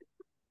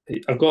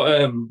 I've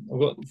got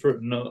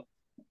fruit and nut.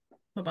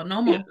 What about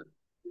normal? Yeah.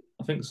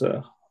 I think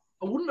so.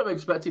 I wouldn't have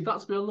expected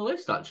that to be on the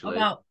list, actually. What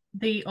about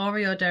the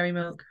Oreo dairy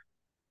milk?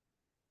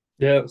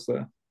 Yeah, that's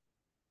there.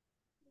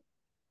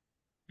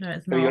 No,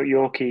 it's Have not. you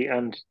got Yorkie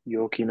and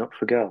Yorkie Not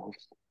for Girls?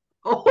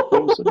 Oh.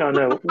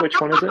 No, which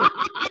one is it?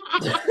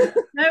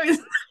 No,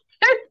 it's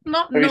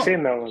not. Have you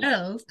seen that one?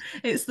 Girls.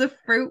 It's the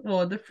fruit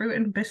one, the fruit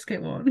and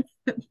biscuit one.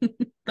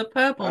 The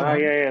purple one. Oh,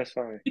 yeah,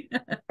 sorry. Yeah.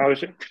 I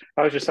was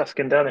just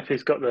asking Dan if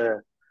he's got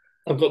the...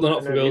 I've got the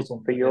Not for Girls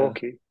one. The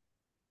Yorkie. Yeah.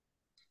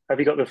 Have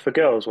you got the For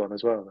Girls one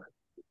as well, then?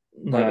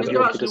 No. Is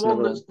there actually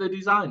one that's the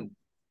design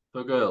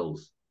for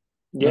girls?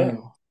 Yeah.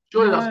 No.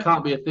 Surely that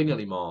can't be a thing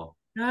anymore.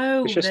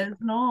 No, there's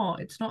not.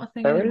 It's not a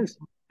thing there anymore. Is?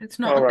 It's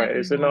not All a right, thing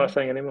is anymore. it not a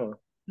thing anymore?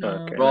 No.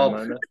 Okay,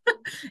 Rob.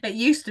 It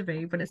used to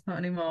be, but it's not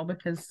anymore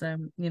because,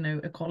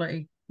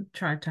 equality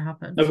tried to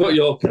happen. I've got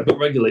Yorkie. I've got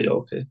regular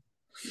Yorkie.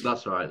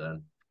 That's right,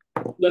 then.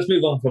 Let's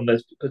move on from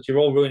this because you're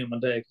all ruining my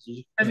day.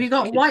 Have you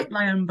got white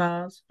lion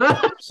bars?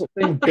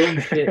 Something dumb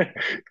shit.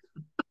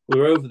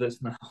 We're over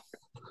this now.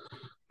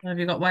 Have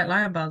you got white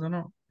lion bars or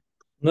not?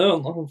 No,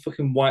 I'm not on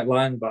fucking white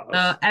line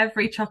bars.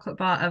 Every chocolate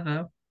bar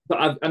ever.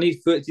 But I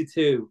need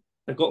 32.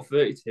 I got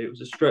 32. It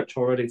was a stretch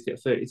already to get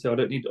 32. I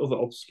don't need other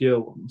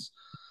obscure ones.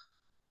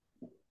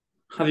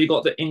 Have you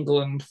got the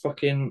England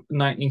fucking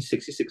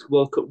 1966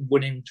 World Cup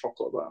winning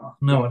chocolate bar?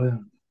 No, I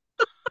don't.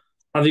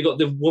 Have you got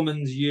the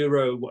Women's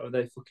Euro, whatever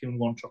they fucking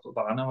won chocolate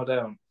bar? No, I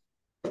don't.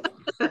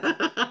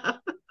 I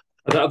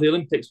don't have the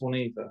Olympics one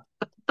either.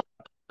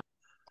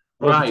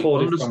 Right,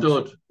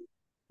 understood.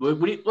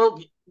 Well,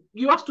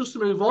 you asked us to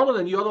move on, and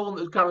then you're the one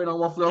that's carrying on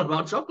waffling on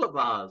about chocolate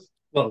bars.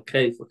 Well,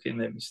 okay, fucking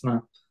made me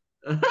snap.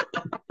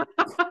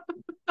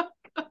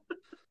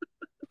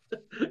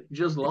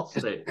 Just lost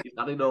it. He's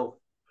had enough.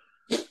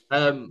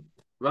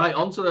 Right,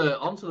 onto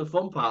the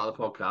fun part of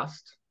the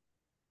podcast.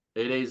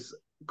 It is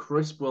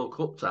crisp World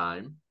Cup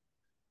time.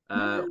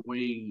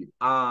 We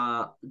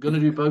are going to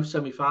do both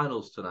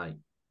semi-finals tonight.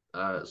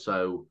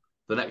 So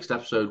the next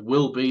episode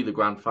will be the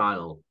grand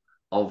final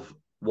of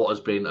what has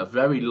been a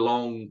very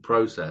long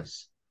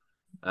process.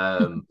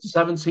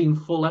 17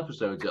 full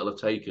episodes it'll have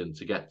taken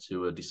to get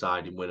to a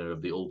deciding winner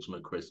of the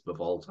ultimate crisp of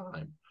all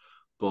time.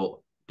 But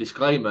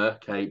disclaimer,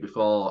 Kate,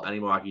 before any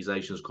more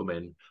accusations come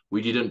in,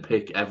 we didn't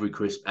pick every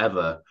crisp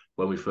ever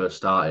when we first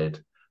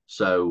started.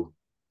 So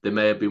there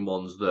may have been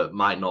ones that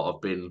might not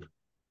have been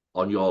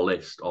on your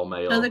list or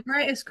may So the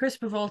greatest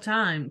crisp of all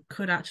time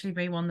could actually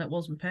be one that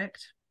wasn't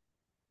picked.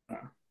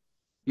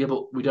 Yeah,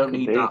 but we don't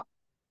need that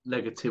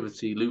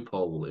negativity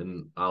loophole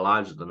in our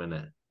lives at the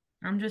minute.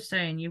 I'm just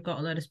saying, you've got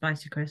a load of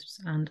spicy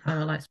crisps, and I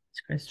don't like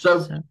spicy crisps.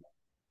 So.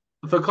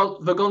 For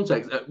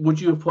context,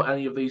 would you have put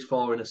any of these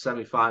four in a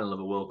semi-final of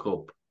a World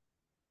Cup?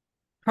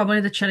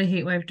 Probably the chili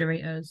heatwave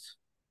Doritos.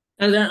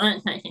 I don't like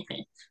spicy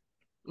crisps.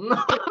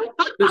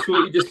 That's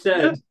what you just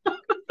said.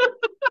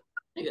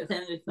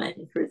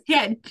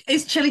 Yeah,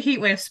 is chili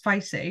heatwave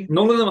spicy?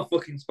 None of them are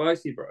fucking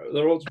spicy, bro.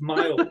 They're all just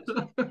mild.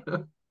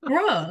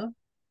 Bruh.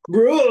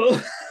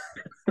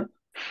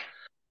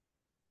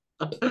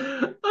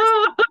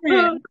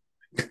 Why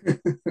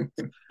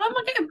am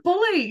I getting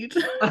bullied?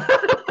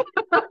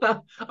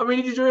 I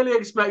mean, did you really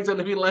expect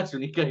anything less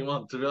when you came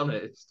on, to be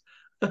honest?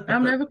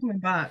 I'm never coming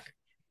back.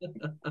 See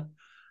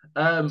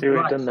what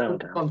you've done now,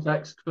 Dan.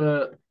 Context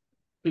for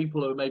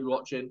people who may be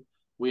watching,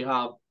 we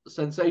have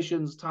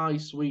Sensations Thai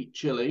Sweet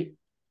Chili.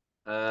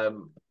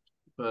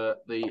 For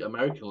the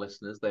American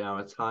listeners, they are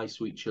a Thai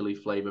sweet chili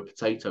flavour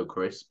potato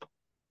crisp.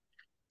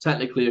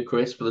 Technically a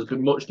crisp, but there's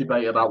been much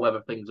debate about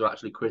whether things are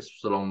actually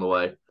crisps along the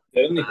way.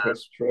 The only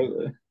crisps,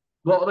 really.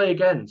 What are they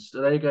against?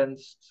 Are they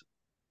against?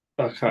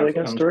 Are they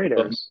against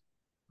Doritos?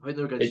 I think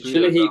they're against It's Doritos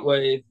Chili now. Heat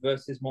Wave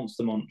versus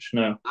Monster Munch.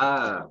 No.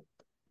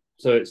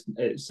 So it's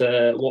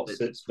What's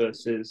It's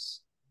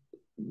versus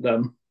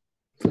them.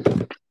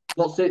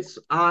 What's It's?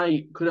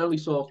 I could only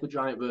source the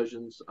giant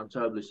versions. I'm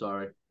terribly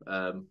sorry,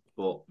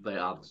 but they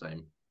are the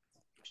same.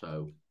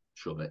 So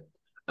shove it.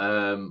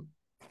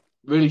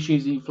 Really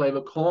cheesy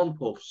flavour corn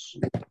puffs.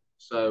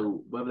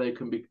 So whether they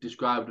can be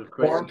described as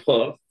crisps,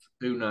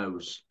 who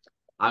knows?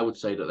 I would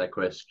say that they're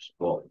crisps,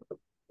 but.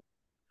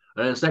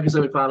 And then the second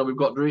semi-final, we've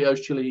got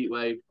Doritos Chili Heat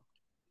Wave,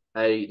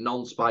 a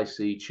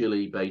non-spicy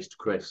chili-based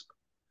crisp.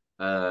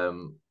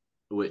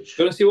 Which.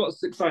 Do you want to see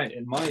what's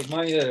exciting? My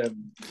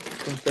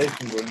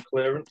sensations were in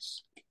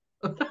clearance,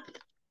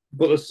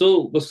 but they've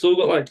still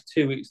got like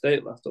 2 weeks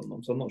date left on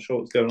them, so I'm not sure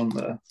what's going on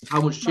there. How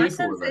much cheaper? My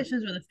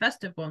sensations were the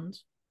festive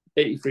ones.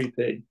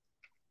 83p.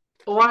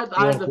 Oh, I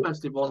had the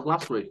festive ones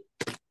last week.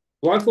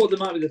 Well, I thought they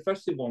might be the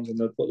festive ones and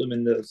they'd put them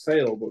in the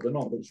sale, but they're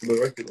not. They're just the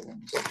regular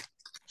ones.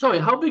 Sorry,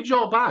 how big's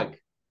your bag?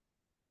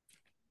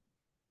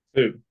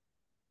 Who?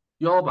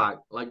 Your bag,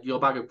 like your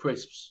bag of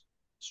crisps,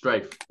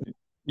 strafe.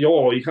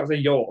 You can't say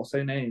your,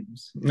 say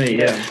names. Me,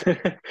 yeah.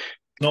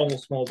 Normal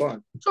small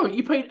bag. Sorry,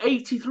 you paid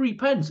 83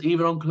 pence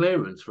even on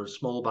clearance for a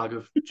small bag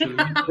of chili.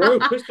 Bro,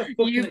 Chris, that's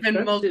fucking You've been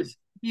expensive. mugged.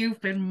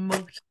 You've been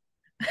mugged.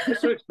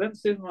 It's so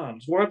expensive, man.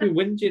 Why are we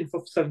whinging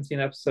for 17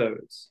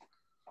 episodes?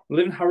 We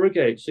live in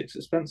Harrogate. Shit's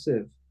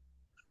expensive.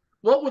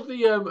 What was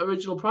the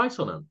original price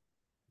on them?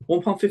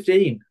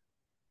 £1.15.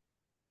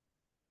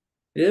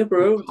 Yeah,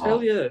 bro. Oh.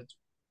 Tell you.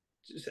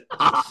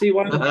 See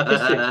why I'm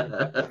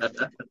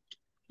pissing.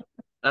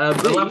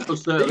 The last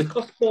was certainly They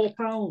cost £4.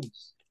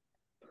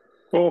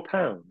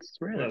 £4?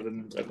 Really? No,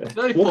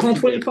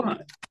 £1.25.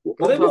 Are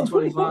they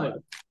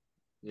 £1.25?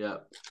 Yeah.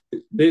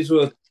 These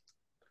were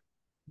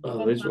like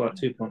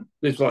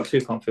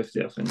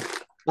 £2.50, I think.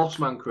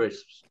 Bossman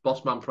crisps,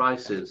 Bossman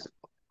prices.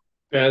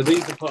 Yeah,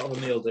 these are part of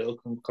a meal deal.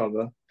 Come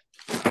cover.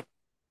 Of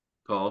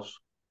course.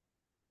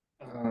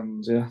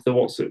 And yeah, the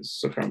What's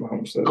It's. I can't remember how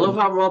much they I love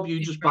how, Rob, you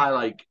just buy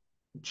like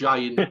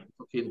giant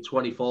fucking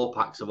 24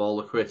 packs of all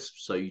the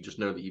crisps, so you just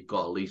know that you've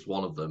got at least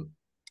one of them.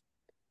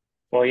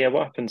 Well, yeah,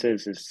 what happens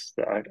is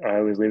that I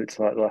always leave it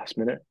to like the last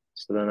minute.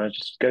 So then I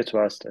just go to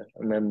Asda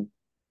and then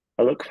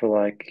I look for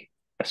like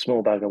a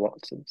small bag of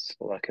Watsons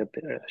or like a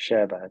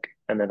share bag,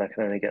 and then I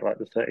can only get like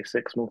the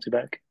 36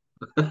 multi-bag.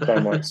 So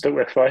I'm like stuck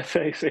with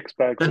 36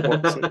 bags of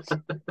Watsons.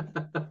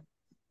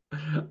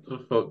 For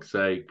fuck's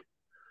sake.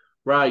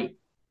 Right.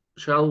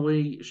 Shall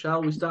we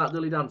start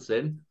dilly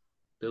dancing?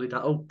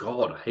 Oh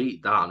God, I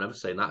hate that. I'm never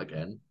saying that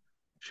again.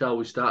 Shall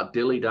we start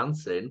dilly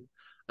dancing?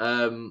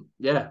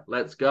 Yeah,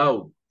 let's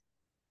go.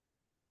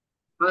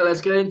 Right,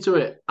 let's get into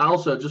it.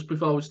 Also, just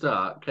before we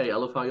start, Kate, I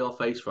love how your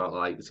face throughout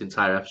like this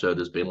entire episode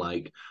has been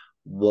like,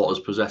 what has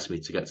possessed me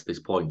to get to this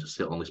point to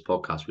sit on this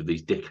podcast with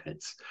these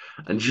dickheads?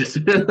 And just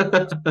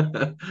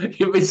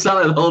you've been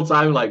selling the whole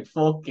time like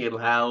fucking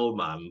hell,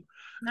 man.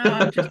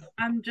 No,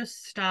 I'm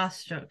just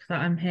starstruck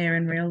that I'm here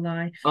in real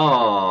life.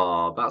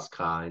 Oh, that's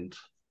kind.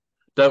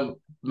 Don't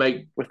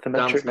make With the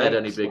Dan's MMetric head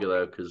any Mates. bigger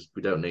though, because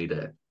we don't need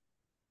it.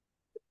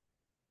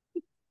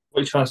 What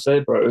are you trying to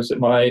say, bro? Is it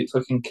my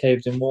fucking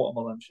caved-in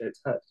watermelon-shaped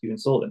head? You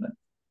insulting it?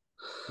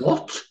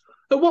 What?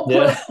 At what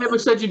point have you ever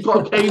said you've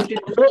got a caged in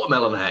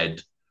watermelon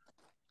head?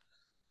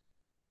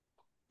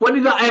 When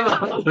did that ever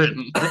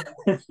happen?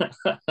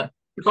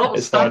 Not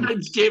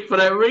standing shit for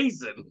no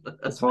reason.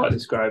 That's how I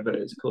describe it.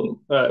 It's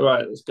cool.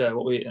 Right, let's go.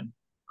 What are we eating?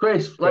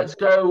 Chris, let's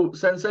go.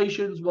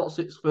 Sensations. What's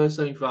its first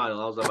semi-final?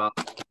 How's that about?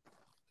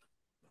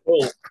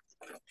 Oh.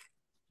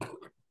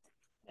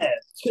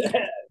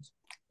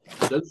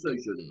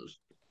 Sensations.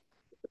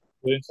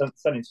 We're doing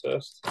semis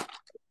first.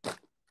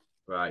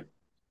 Right.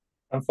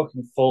 I'm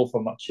fucking full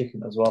from that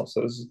chicken as well,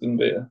 so this is going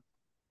to be a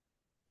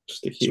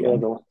sticky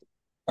one.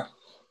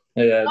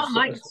 Yeah, I don't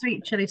like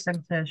sweet chili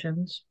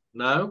sensations.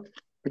 No?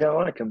 You don't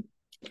like them?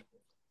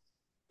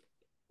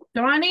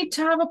 Do I need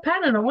to have a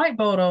pen and a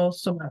whiteboard or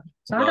something?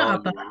 So I don't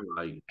have that.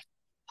 Right.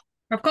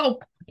 I've got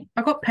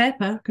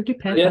paper. I could do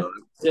paper.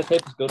 Yeah,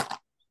 paper's good.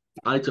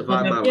 I need to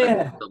find my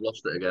Yeah. I've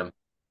lost it again.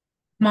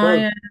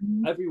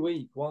 Every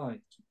week, why?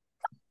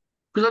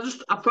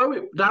 Because I throw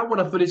it down when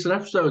I finish an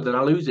episode, then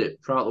I lose it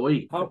throughout the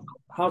week. How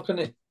can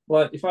it,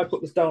 like, if I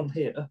put this down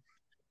here,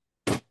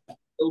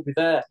 it'll be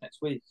there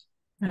next week.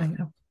 There you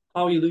go.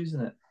 How are you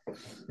losing it?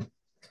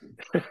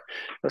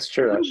 That's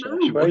true,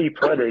 actually. Where are you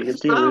putting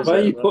it? Where are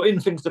you putting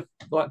things to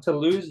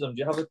lose them? Do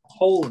you have a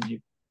hole in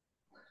your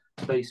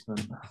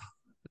basement?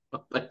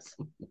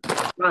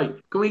 Right,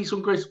 can we eat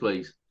some crisps,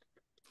 please?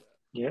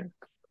 Yeah.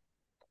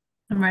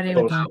 I'm ready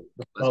with that.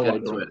 Let's get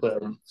into it.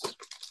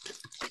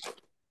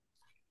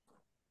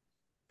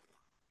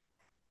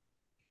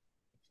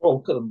 Oh,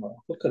 look at them there.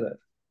 Look at it.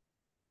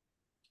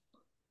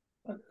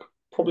 I could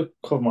probably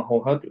cover my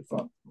whole head with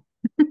that.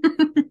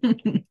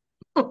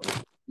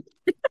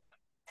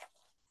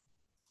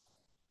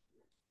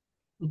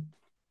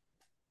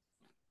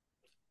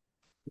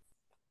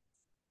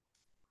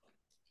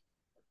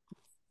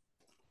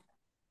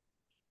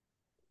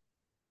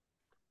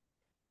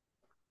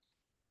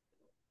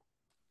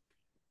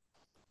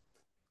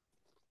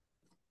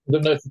 I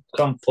don't know if it's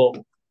come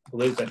full.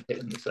 Well, these ain't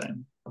hitting the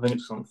same. I think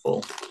it's on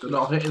full. They're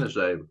not hitting the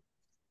same.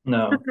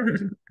 No.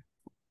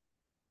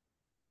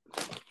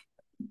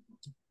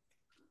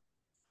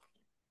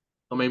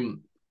 I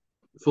mean,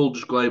 full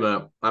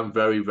disclaimer, I'm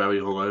very, very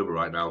hungover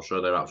right now,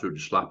 so they're absolutely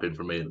slapping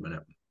for me at the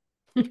minute.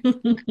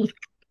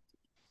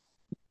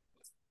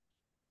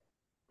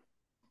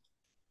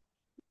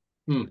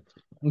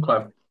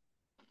 Okay.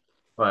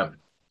 Right.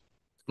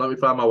 Let me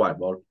find my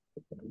whiteboard.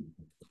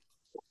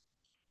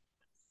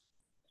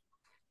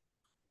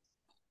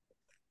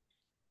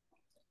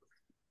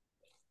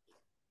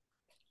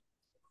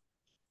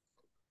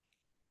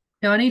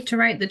 Do I need to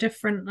rate the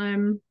different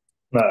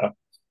No.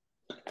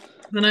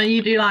 I know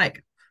you do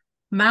like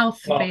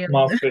mouthfeel.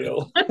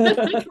 Mouthfeel.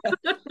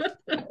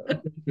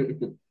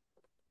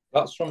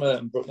 That's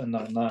from Brooklyn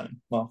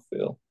Nine-Nine,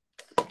 mouthfeel.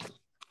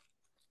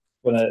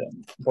 When it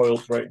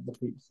boils right in the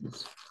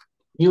pieces.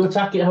 You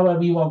attack it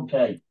however you want,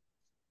 Kate.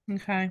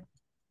 Okay.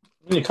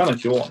 You can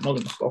if you want. I'm not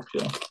going to stop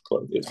you,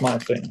 but it's my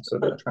thing, so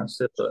don't try and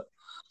sip it.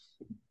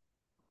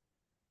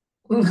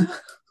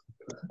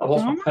 I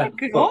lost my pen.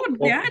 God,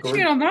 the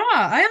attitude on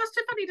that. I asked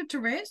if I needed to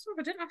rate stuff.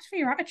 I didn't ask for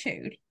your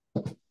attitude.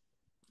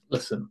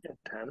 Listen.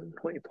 Dan,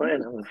 what are you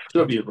playing with?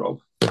 Shut you, Rob.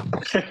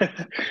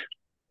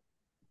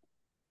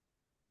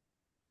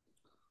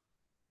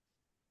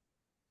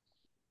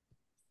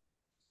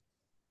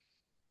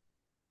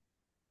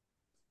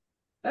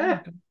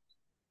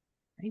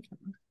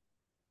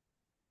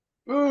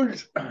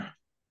 Good.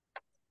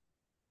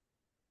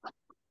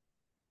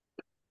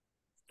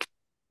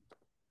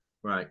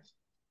 Right.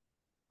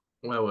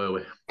 Where were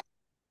we?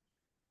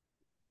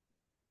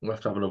 We'll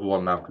have to have another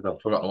one now because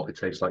I've forgotten what it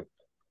tastes like.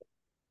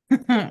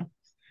 Mm-hmm.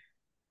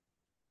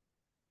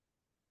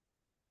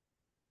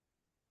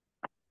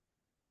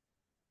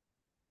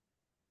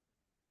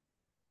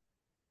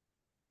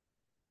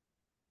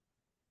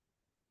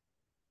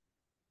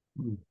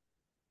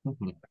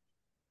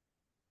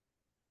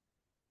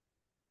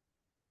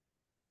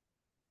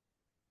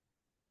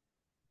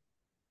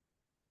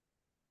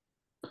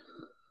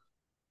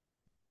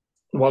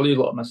 While you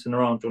lot are messing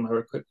around, do you want to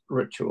have a quick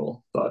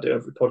ritual that I do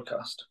every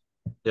podcast?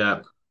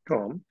 Yeah. Go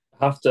on.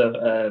 I have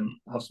to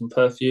have some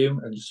perfume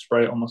and just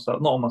spray it on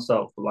myself. Not on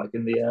myself, but like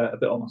in the air, a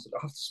bit on myself. I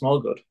have to smell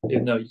good,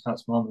 even though you can't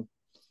smell me.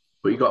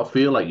 But you got to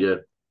feel like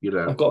you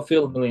know. I've got to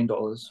feel $1 million.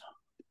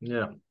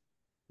 Yeah.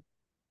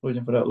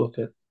 Waiting for that look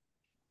at.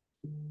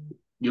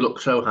 You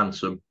look so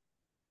handsome.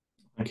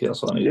 Thank you.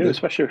 That's what I need. You do,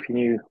 especially if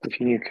you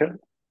new cut.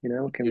 You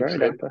know, looking very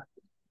dapper.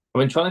 I've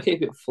been trying to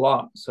keep it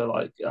flat, so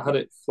like I had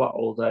it flat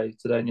all day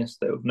today and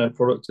yesterday with no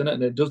product in it,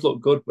 and it does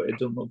look good, but it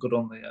doesn't look good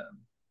on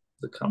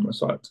the camera.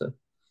 So I had to.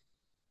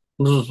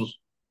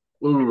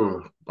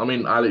 I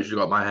mean, I literally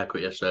got my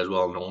haircut yesterday as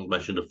well. No one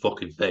mentioned a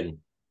fucking thing.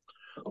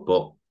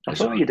 But I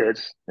thought you did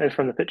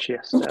from the picture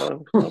yesterday. I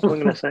wasn't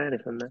going to say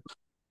anything then.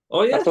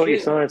 Oh yeah, I thought your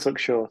sides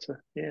looked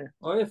shorter. Yeah.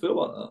 Oh yeah, I feel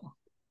like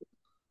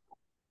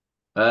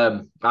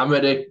that. I'm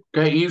ready.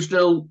 Okay, you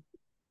still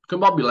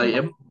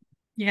combobulating?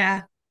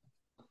 Yeah.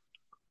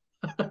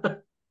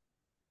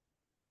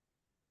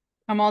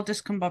 I'm all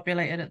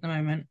discombobulated at the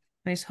moment.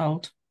 Please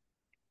hold.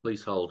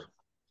 Please hold.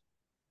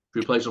 If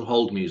we play some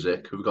hold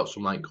music, we've got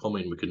some like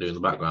humming we can do in the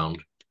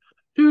background.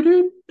 Do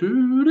do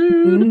do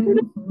do.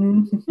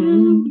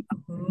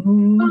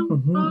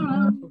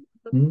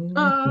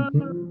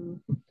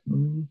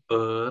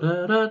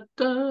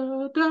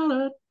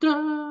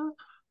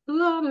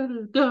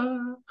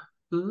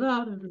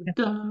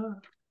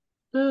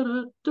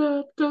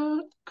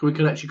 Can we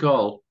connect your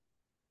call?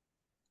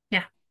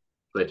 Yeah.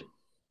 Great.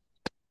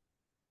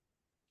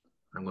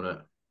 I'm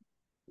gonna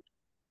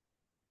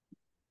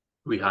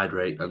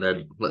rehydrate and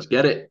then let's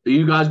get it. Have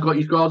you guys got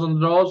your scores on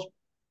the doors?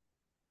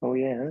 Oh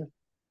yeah.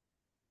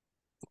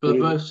 For the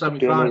first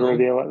semi-final. Do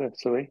reveal like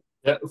this, are we?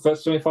 Yeah,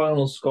 first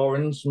semi-final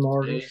scoring. Some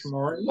more.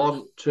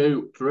 1,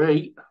 2,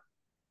 3.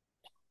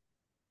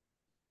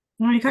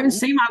 Oh, you can't even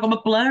see me. I've got my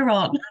blur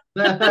on.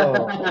 What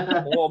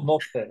a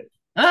muppet.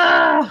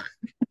 Ah!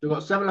 We've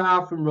got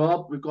 7.5 from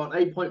Rob. We've got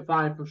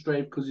 8.5 from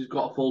Strafe because he's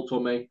got a full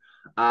tummy.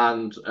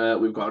 And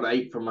we've got an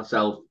 8 from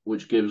myself,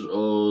 which gives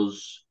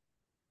us...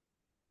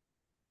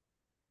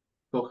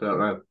 Fuck, I don't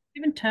know.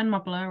 Even turn my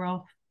blur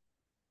off.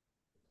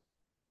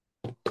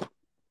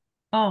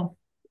 Oh,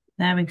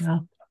 there we go.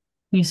 Can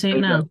you see it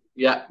now?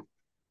 Yeah.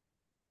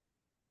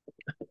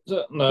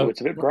 No. Oh, it's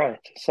a bit bright.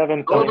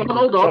 7. Hold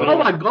on. Oh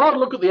my God,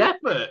 look at the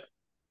effort.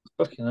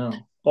 Fucking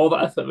hell. All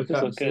that effort, we It's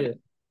can't see okay. it.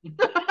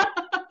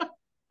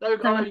 There we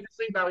go. You can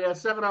see now. Yeah,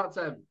 7 out of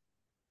 10.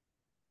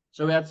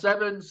 So we had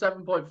 7,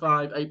 7.5,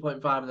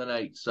 8.5, and then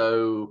 8.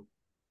 So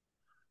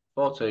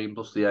 14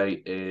 plus the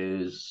 8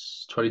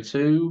 is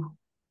 22.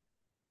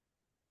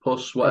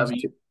 Plus whatever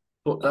you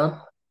put down.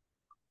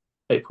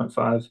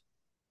 8.5.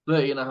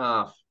 30 and a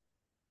half.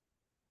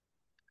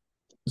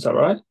 Is that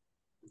right?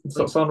 Does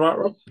that sound right,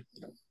 Rob?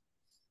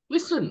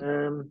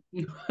 Listen.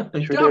 You Should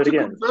we do have it to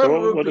again? confirm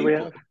So with what do we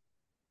people.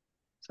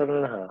 have?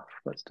 7.5.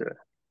 Let's do it.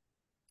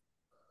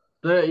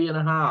 30 and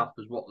a half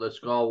is what the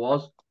score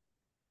was.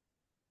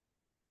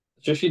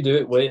 Just you do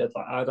it weighted.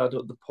 Like I'd add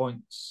up the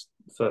points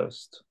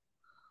first.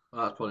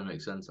 Well, that probably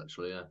makes sense,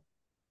 actually, yeah.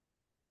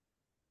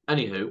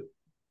 Anywho,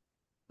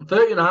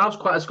 30 and a half is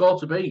quite a score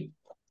to beat.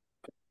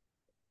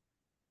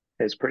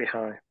 It's pretty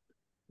high.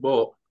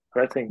 But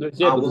I think.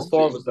 Yeah, but there's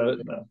 4 of us there,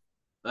 isn't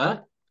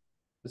there?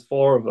 There's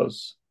 4 of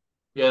us.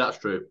 Yeah, that's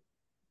true.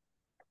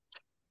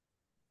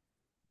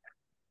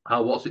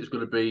 What's it's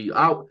going to be?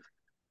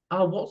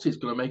 What's it's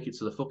going to make it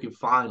to the fucking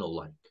final?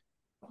 Like,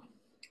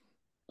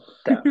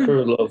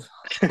 True love.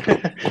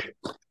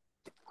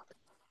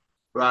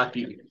 right.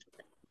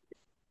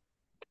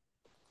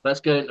 Let's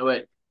get into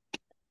it.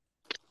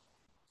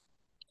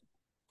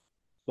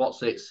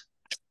 What's it?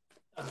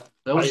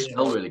 They all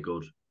smell really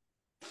good.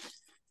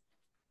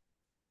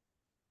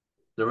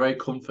 They're very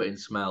comforting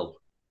smell.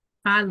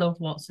 I love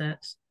what's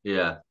it.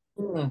 Yeah.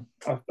 I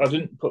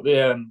didn't put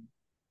the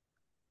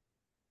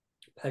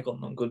peg on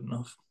them good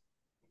enough.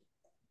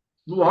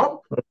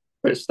 What?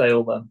 Bit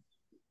stale then.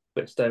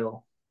 Bit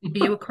stale. Are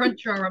you a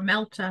cruncher or a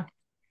melter?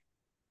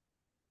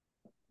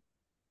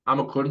 I'm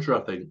a cruncher,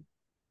 I think.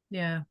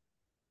 Yeah.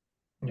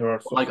 You're a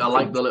I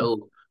like the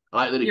little.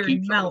 I like that it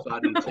keeps on the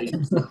side of your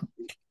teeth.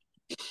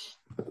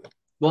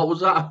 What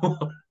was that?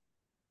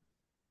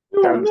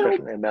 Dan's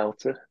definitely a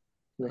melter.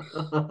 I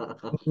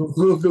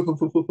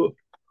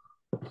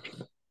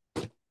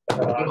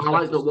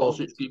like that what's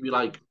it give you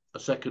like a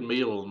second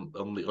meal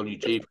on your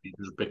teeth. You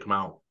can just pick them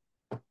out.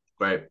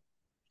 Great.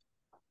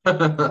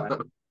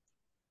 And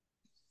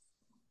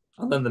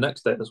then the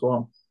next day as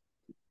well.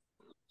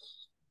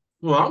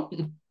 What?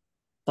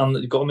 And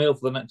you've got a meal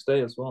for the next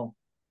day as well.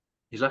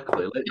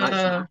 Exactly.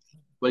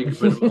 Wake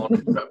up in the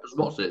morning, breakfast.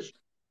 What's this?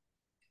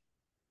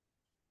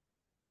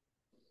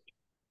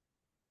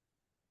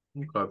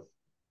 Okay.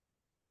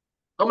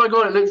 Oh my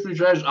god! It literally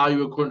says, "Are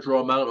you a cruncher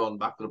or a melter?" on the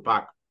back of the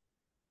pack.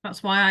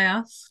 That's why I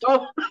asked.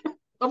 Oh, I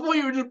thought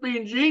you were just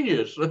being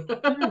genius. Why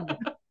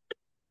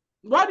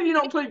did you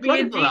not take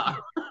credit for that?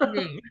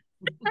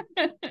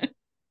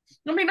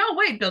 I mean, oh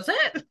wait, does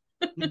it?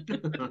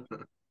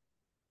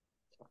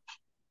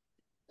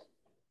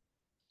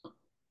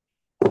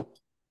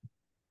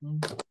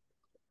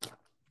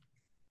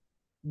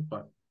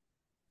 Okay.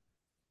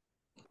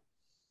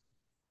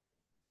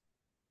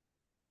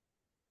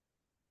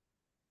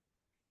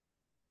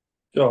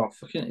 Oh,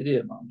 fucking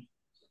idiot, man.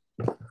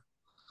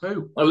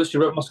 Who? I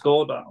literally wrote my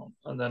score down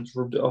and then just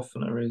rubbed it off for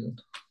no reason.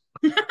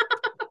 Did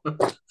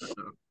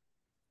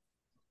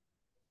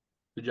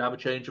you have a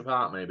change of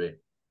heart, maybe?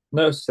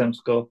 No, it's the same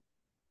score.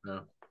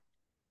 No.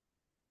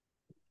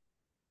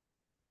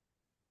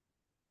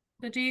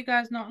 So do you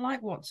guys not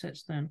like what's it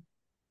then?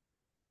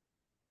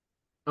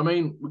 I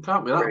mean, we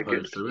can't be that Very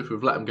good. positive if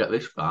we've let them get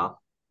this far.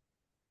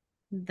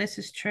 This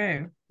is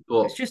true.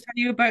 But It's just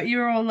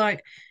you're all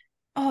like,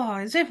 oh,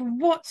 as if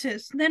what's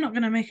it? They're not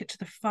going to make it to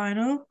the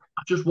final.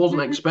 I just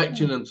wasn't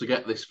expecting them to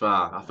get this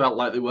far. I felt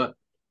like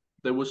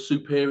there were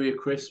superior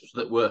crisps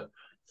that were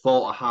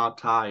fought a hard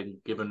time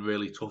given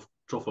really tough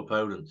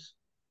opponents.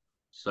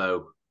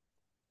 So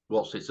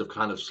what's it's have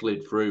kind of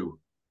slid through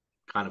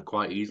kind of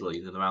quite easily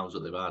in the rounds that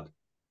they've had.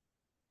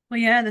 Well,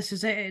 yeah, this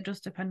is it. It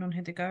does depend on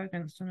who they go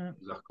against, doesn't it?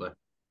 Exactly.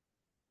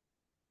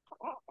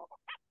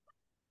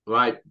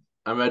 Right,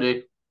 I'm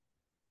ready.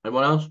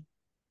 Anyone else?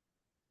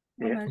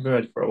 Yeah. I've been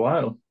ready for a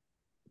while.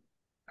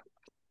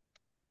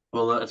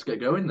 Well, let's get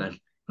going then.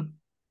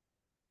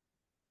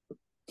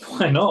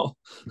 Why not?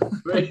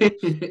 3,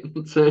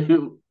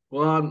 2,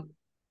 1.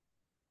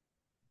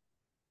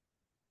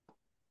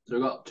 So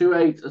we've got 2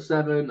 8, a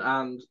 7,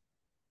 and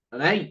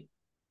an 8.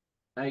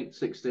 8,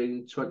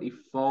 16,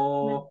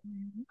 24.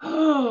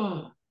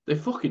 Oh, they've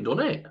fucking done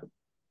it.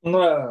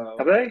 No.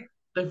 Have they?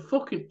 They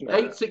fucking No.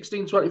 8,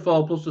 16,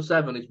 24 plus the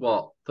 7 is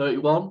what?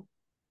 31?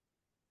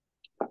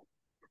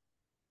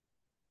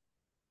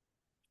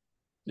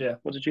 Yeah.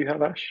 What did you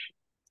have, Ash?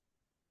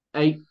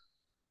 8.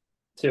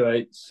 2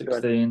 8,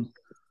 16.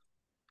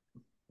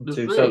 There's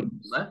 2 3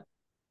 7. there.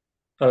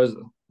 Oh, is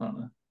there? I don't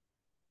know.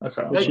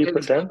 Okay. What did you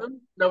put down?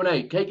 7? No, an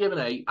 8. Kate gave an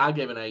 8. I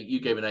gave an 8. You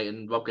gave an 8.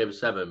 And Rob gave a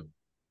 7.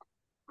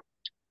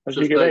 What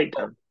So did you give 8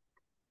 31. then?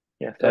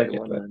 Yeah,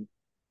 31 then.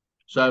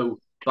 So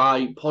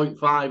by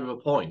 0.5 of a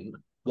point,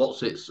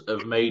 what's it's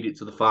have made it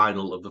to the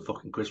final of the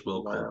fucking Chris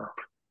World Cup.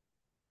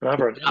 Wow.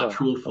 Average.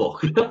 Actual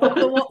fuck.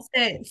 The what's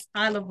it?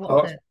 I love Oh,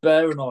 what's that's it.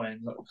 very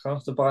annoying. I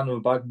have to buy another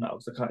bag now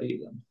because I can't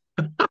eat them.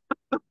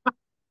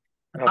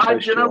 I'll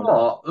Do you know one.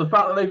 what? The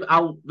fact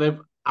that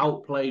they've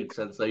outplayed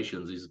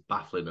Sensations is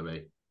baffling to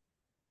me.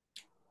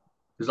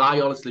 Because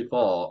I honestly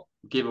thought,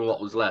 given what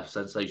was left,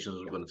 Sensations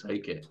was going to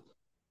take it.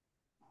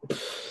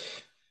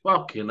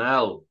 Fucking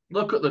hell.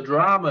 Look at the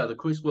drama the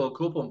Crisp World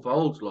Cup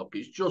unfolds, look.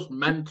 It's just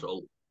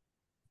mental.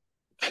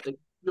 It's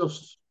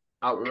just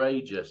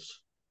outrageous.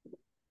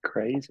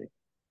 Crazy.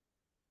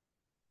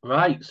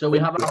 Right, so we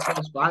have our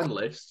first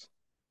finalists.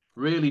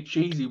 Really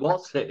cheesy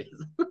what's it?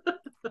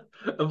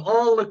 Of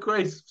all the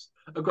crisps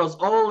across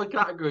all the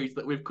categories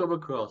that we've come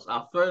across,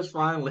 our first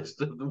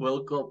finalist of the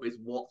World Cup is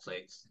what's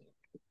it?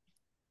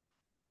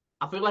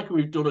 I feel like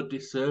we've done a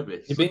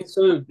disservice. You're being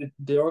so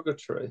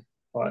derogatory.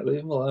 Like, leave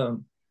him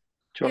alone.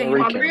 Do you Yeah, want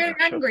you're to really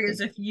angry as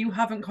if you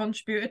haven't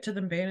contributed to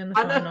them being in the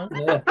I know.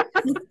 final. Yeah.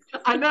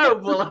 I know,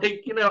 but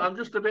like, I'm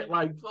just a bit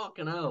like,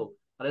 fucking hell.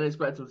 I didn't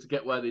expect them to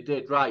get where they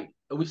did. Right,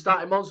 are we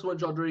starting Monster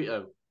Munch or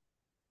Dorito?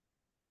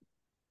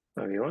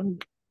 Oh, you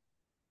want?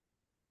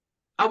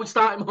 Are we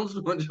starting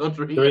Monster Munch or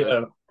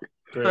Dorito?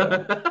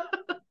 Dorito.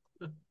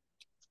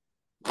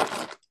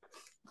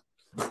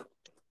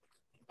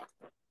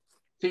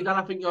 See, Dan,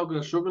 I think you're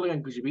going to struggle again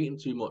because you've eaten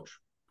too much.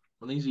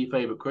 And these are your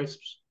favourite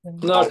crisps.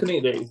 No, I can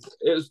eat these.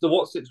 It was the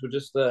what's-its were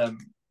just they're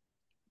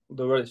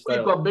really We've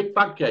stale. got Big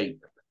Bag Cake.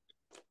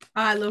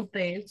 I love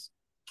these.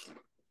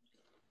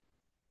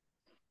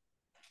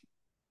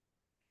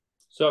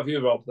 So have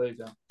you, Rob? There you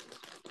go.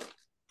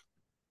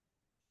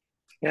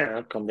 Yeah,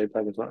 I've gone big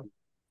bag as well.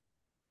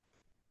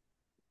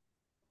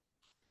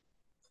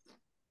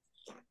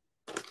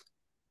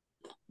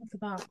 What's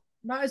that?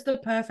 That is the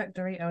perfect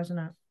Dorito, isn't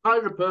it? That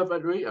is a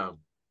perfect Dorito.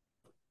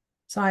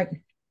 It's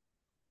like,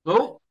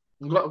 Oh,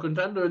 we've got a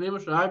contender on the other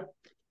side.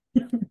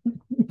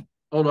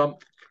 Hold on.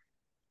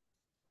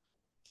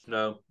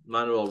 No,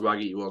 mine are all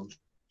raggy ones.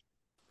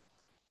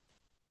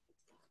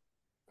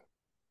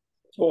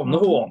 Oh,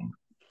 another one.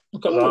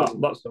 Look at that.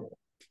 That's the one.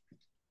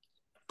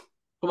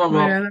 Come on,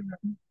 Rob. yeah.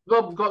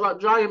 Rob, we've got that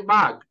giant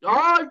bag. Oh,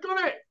 I've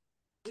done it.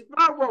 It's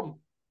that one.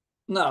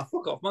 Nah,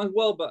 fuck off. Mine's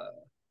well better.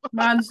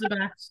 Mine's the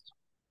best.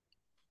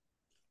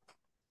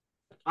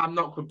 I'm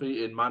not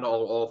competing. Mine are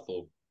all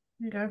awful.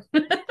 Okay.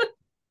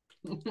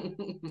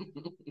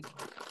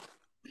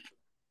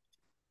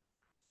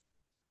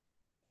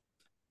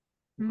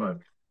 Okay.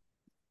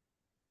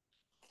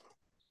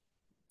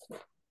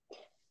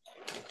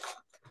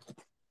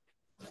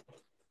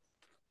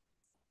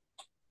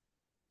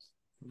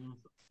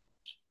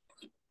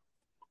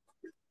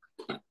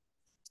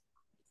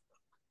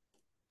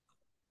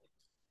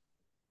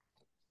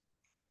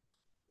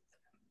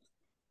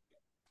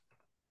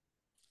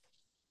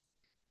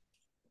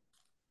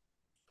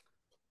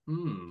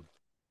 Hmm.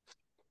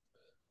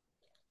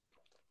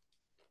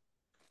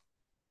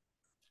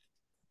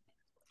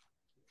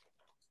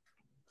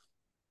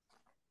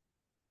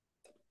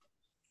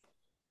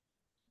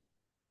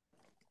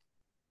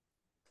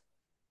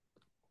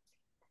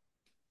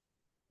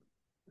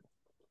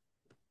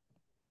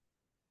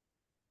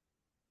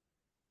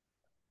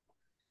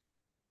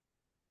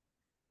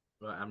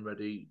 Right, I'm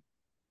ready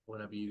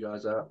whenever you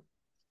guys are.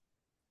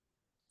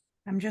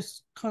 I'm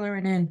just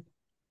colouring in.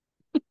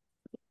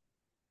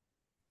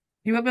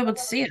 You won't be able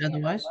to see it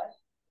otherwise.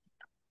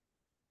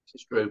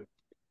 It's true.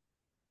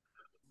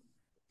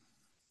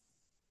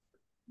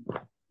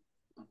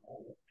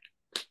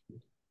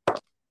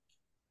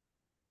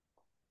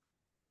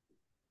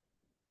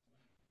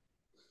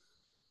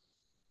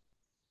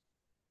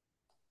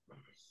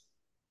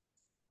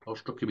 I was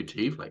stuck in my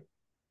teeth, like.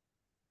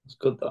 It's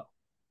good, that.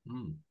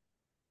 Mm.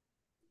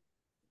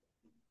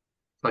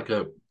 It's like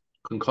a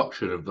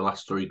concoction of the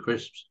last three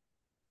crisps.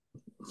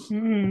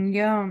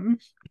 Yum.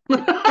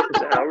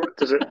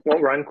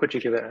 What rank would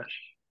you give it, Ash?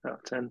 Out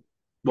of 10?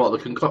 What, the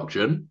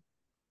concoction?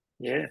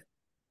 Yeah.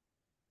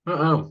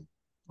 Uh-oh.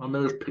 I'm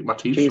going to just pick my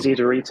teeth. Cheesy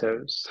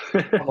Doritos.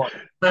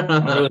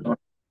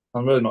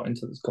 I'm really not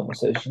into this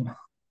conversation.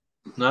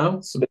 No?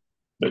 It's a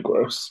bit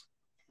gross.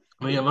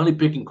 I mean, I'm only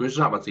picking crisps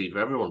out of my teeth.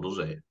 Everyone does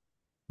it.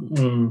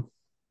 Mm.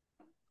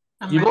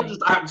 You've all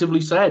just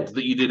actively said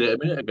that you did it a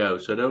minute ago,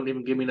 so don't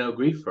even give me no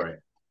grief for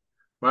it.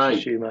 Right.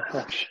 Humour,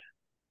 Ash.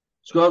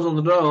 Scores on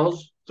the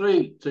doors.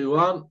 3, 2,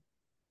 1.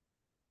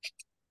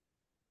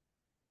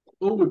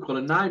 Oh, we've got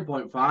a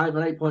 9.5,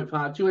 an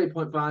 8.5, two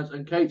 8.5s,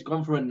 and Kate's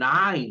gone for a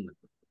 9.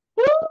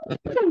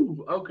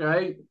 Woo!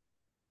 Okay.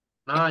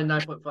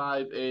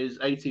 9.5 is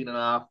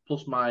 18.5,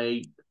 plus my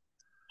 8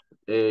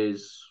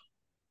 is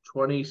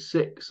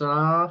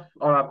 26.5.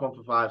 Or I've gone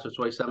for 5, so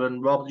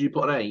 27. Rob, did you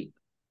put an 8?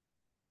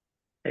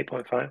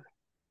 8.5.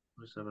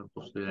 27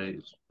 plus the 8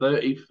 is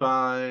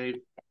 35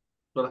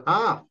 and a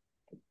half.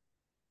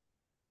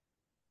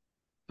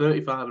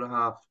 35 and a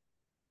half.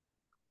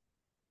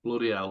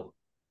 Bloody hell.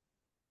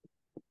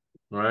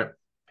 All right.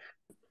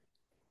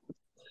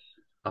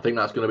 I think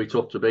that's going to be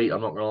tough to beat.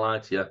 I'm not going to lie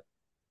to you.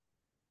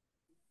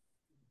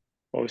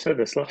 Well, we said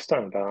this last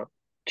time about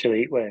chili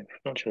heat wave,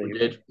 not chili We heat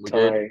did. wave. We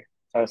did.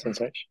 Thai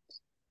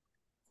sensations.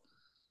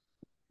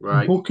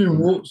 Right. Fucking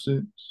what's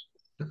it?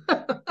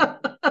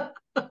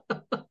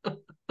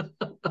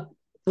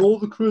 All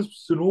the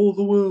crisps in all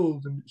the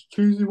world, and it's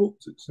cheesy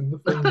what's it's in the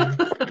phone.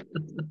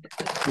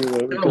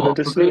 You know what?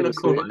 For being a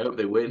cunt, I hope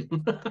they win.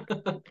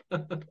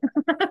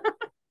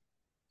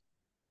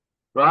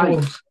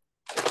 Right.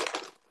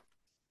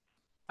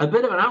 A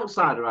bit of an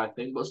outsider, I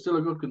think, but still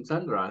a good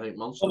contender, I think,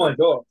 Monster. Oh my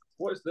god.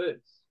 What is this?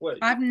 Wait.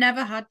 I've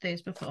never had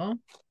these before.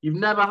 You've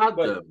never had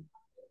Wait. them?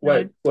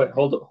 Wait,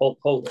 hold up.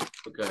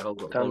 Okay,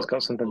 hold up. Dan's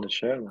got something to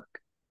share, look.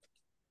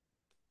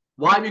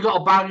 Why have you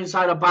got a bag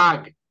inside a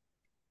bag?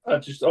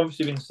 I've just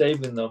obviously been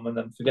saving them and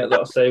then forget that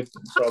I saved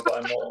them, so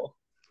I buy more.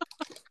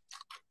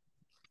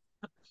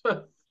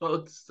 For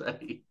fuck's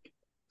sake.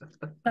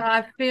 But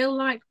I feel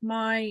like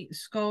my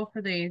score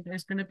for these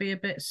is going to be a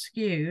bit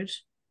skewed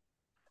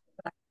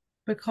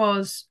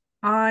because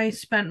I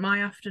spent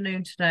my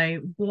afternoon today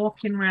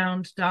walking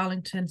around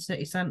Darlington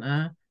city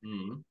centre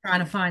trying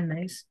to find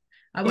these.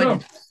 I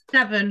went to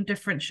 7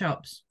 different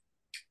shops.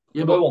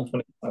 Yeah, but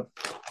 125.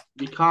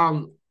 You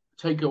can't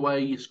take away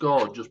your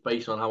score just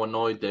based on how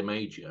annoyed they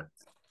made you.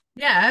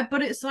 Yeah,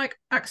 but it's like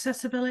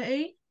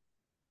accessibility.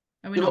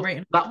 Are we not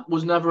rating that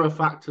was never a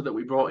factor that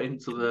we brought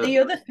into the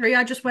other 3.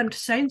 I just went to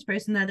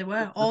Sainsbury's and there they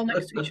were, all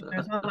next to each other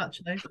as well,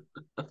 actually.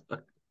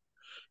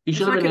 You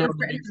should have been able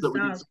to get that we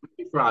did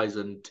squeaky fries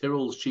and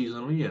Tyrrell's cheese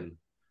and onion.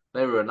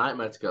 They were a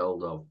nightmare to get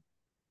hold of.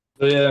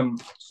 The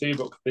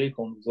Seabrook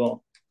beacon as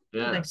well.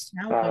 Yeah.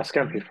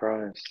 Scampi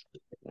fries.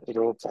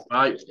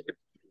 Right.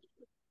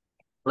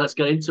 Let's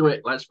get into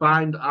it. Let's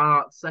find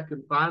our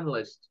second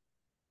finalist.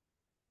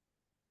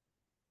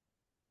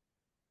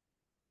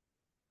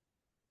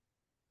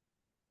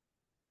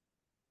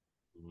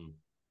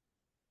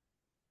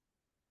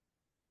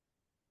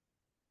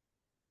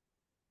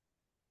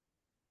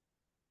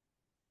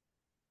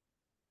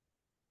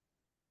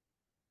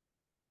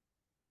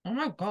 Oh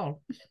my god.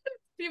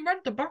 You read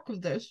the back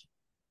of this?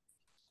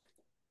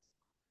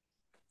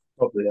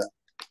 Probably,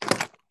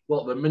 yeah.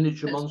 What, the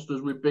miniature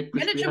monsters with big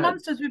crispy Miniature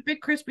monsters with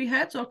big crispy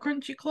heads or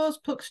crunchy claws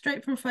plucked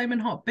straight from flaming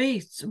hot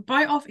beasts.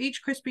 Bite off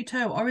each crispy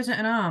toe, or is it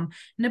an arm?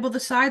 Nibble the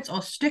sides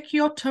or stick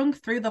your tongue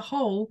through the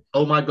hole.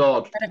 Oh my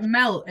god. Let it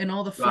melt in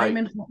all the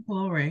flaming hot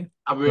glory.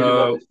 I really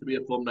want this to be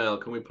a thumbnail.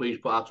 Can we please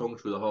put our tongue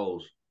through the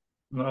holes?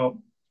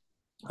 No.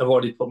 I've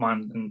already put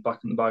mine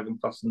back in the bag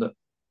and fastened it.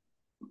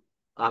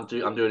 I'm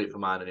doing it for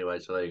mine anyway,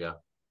 so there you go.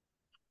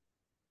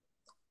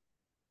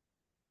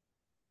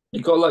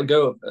 You got to let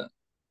go of it.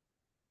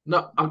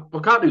 No, I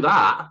can't do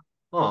that.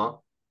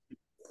 Oh.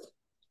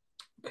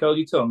 Curl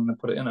your tongue and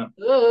put it in it.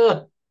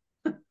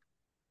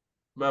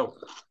 No.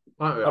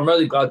 I'm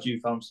really glad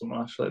you found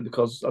someone, Ashley,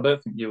 because I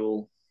don't think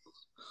you'll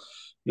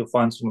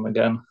find someone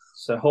again.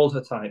 So hold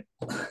her tight.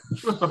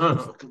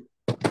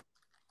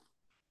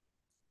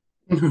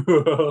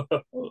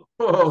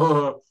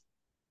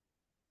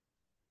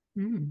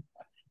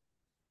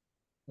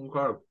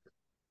 Okay.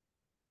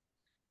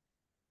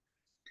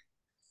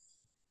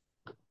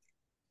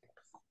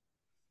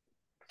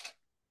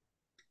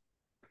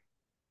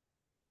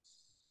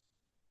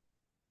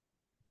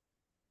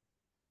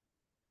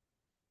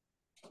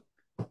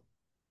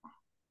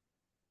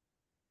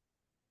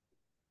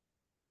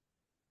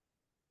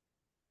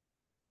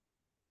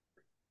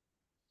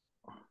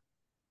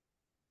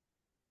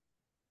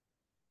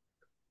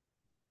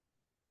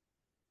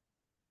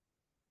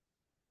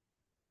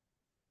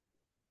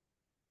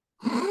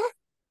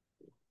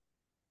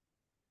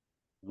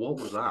 What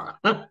was that?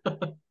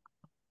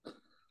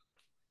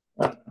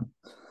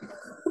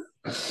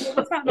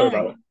 What's that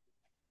noise?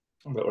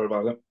 I'm not worried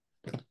about it.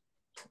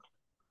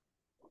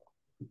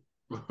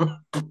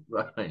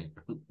 Right.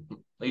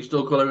 Are you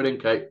still colouring in,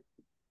 Kate?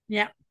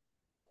 Yeah.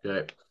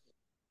 Okay.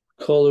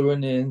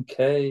 Colouring in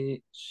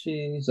Kate,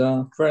 she's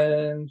our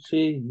friend.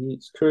 She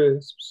eats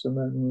crisps and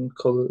then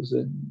colours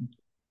in.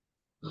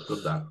 That's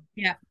good, that.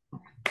 Yeah.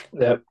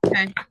 Yep.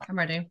 Okay, I'm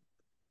ready.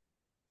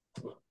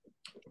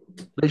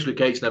 Literally,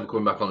 Kate's never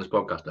coming back on this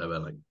podcast ever,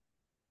 like.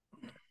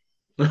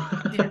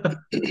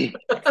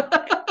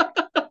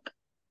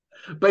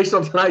 Based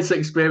on tonight's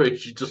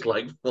experience, you're just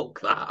like,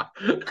 fuck that.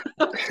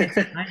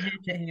 I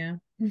hate it here.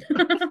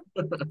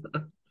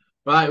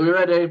 Right, we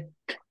ready?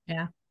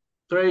 Yeah.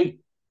 3,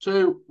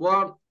 2,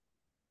 1.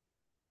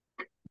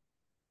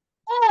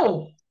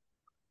 Oh!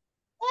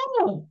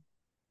 Oh,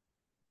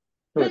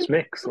 it's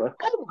mixed,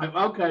 look.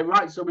 Oh, okay,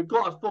 right. So we've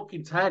got a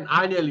fucking 10.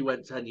 I nearly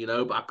went 10,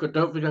 but I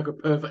don't think I could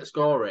perfect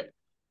score it.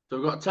 So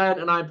we've got 10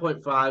 and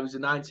 9.5 is a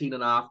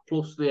 19.5,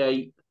 plus the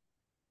 8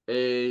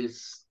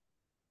 is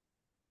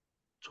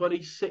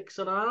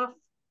 26.5.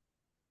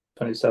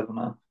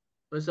 27.5.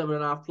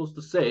 27.5 plus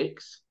the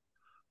 6.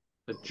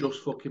 They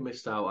just fucking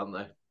missed out, haven't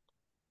they?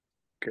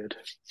 Good.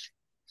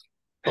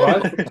 Oh, I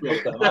prefer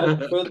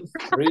the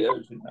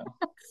Doritos,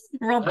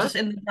 Rob just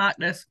in the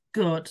darkness.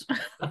 Good.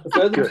 I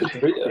prefer them to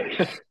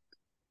Doritos.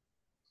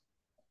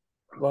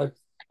 Like,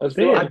 I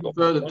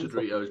prefer them to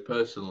Doritos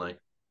personally.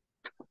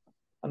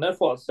 I never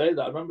thought I'd say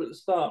that. I remember at the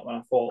start when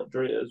I thought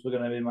Doritos were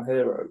going to be my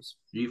heroes.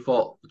 You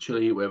thought the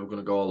chili heat wave were going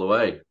to go all the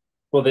way.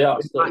 Well, they are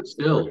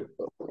still.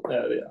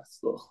 Yeah, they are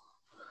still.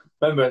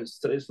 Remember, it's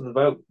the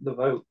vote,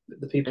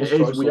 the people's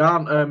choice. We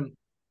aren't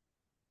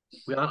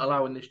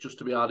allowing this just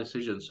to be our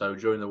decision. So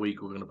during the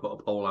week, we're going to put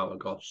a poll out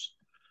across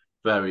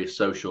various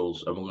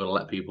socials, and we're going to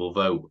let people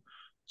vote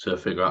to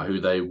figure out who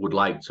they would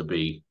like to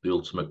be the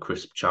ultimate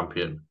crisp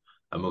champion.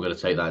 and we're going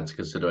to take that into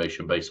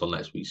consideration based on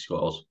next week's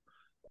scores.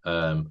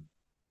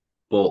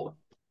 But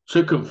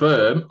to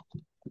confirm,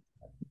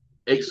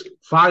 it's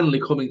finally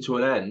coming to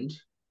an end.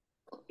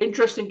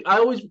 Interesting.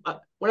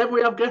 Whenever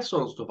we have guests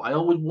on stuff, I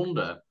always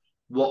wonder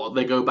what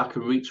they go back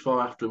and reach for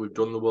after we've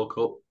done the World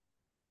Cup.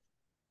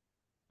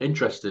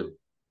 Interesting.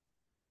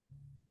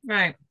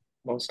 Right.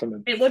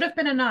 Monsterman. It would have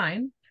been a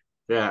 9.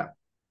 Yeah.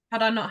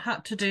 Had I not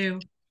had to do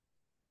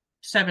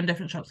 7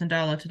 different shops in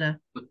Darlow today.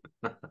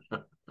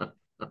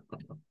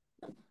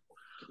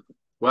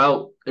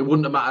 Well, it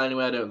wouldn't have mattered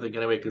anyway, I don't think,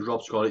 anyway, because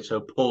Rob scored it so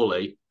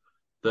poorly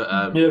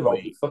that You're Rob,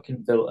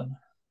 fucking villain.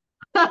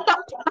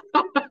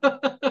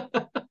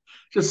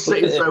 just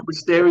sitting so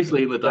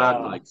mysteriously in the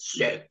dark, like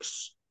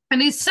 6.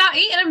 And he's sat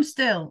eating them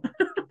still.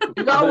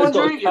 You got one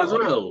drinking as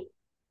well.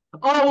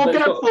 Oh, we'll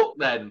get fucked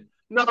then.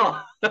 No.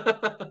 I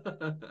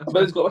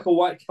bet he's got like a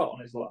white cat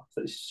on his lap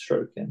that he's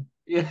stroking.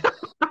 Yeah.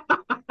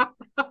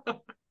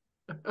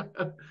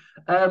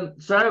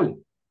 So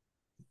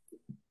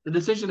the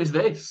decision is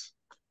this: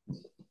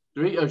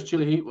 Doritos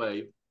Chili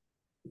Heatwave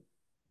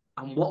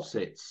and What's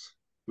It's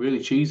really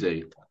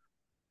cheesy.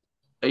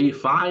 Are you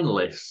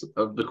finalists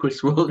of the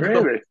Quiz World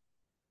Cup? Really?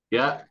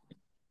 Yeah.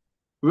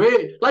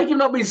 Really? Like you've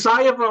not been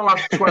silent for the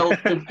last 12,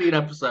 15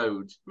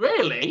 episodes.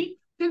 Really?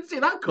 Didn't see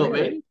that coming.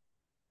 Really?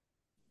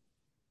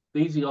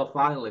 These are your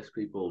finalists,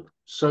 people.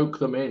 Soak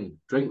them in.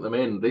 Drink them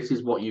in. This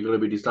is what you're going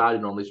to be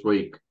deciding on this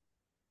week.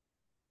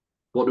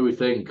 What do we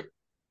think?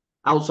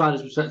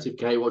 Outsider's perspective,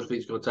 Kate, what do you think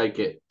is going to take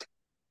it?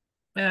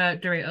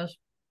 Doritos.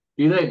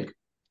 Do you think?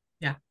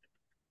 Yeah.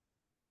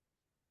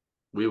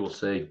 We will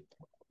see.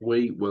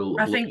 We will.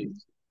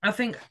 I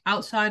think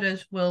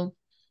outsiders will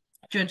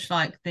judge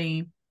like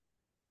the,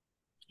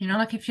 you know,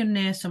 like if you're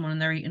near someone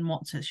and they're eating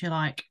what's it, you're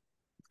like,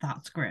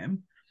 that's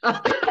grim.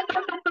 No.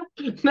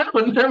 You don't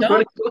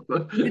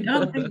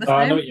think the same.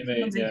 I know what you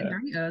mean. Yeah.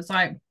 Doritos.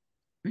 Like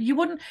you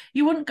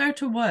wouldn't go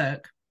to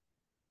work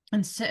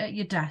and sit at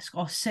your desk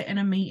or sit in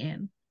a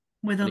meeting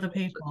with other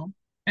people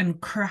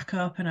and crack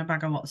open a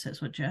bag of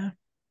what's-its, would you?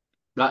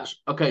 That's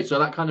okay. So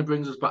that kind of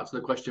brings us back to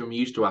the question we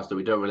used to ask that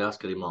we don't really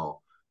ask anymore.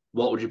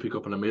 What would you pick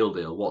up on a meal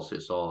deal?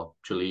 What's-its or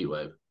Chili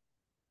Heatwave?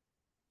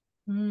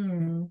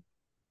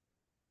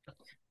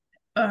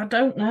 I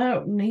don't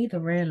know. Neither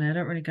really. I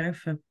don't really go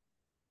for.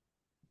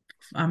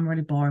 I'm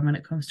really boring when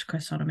it comes to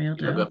crisps on a meal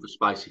deal. I go for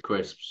spicy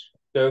crisps.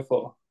 Go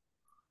for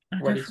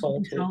ready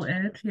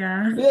salted.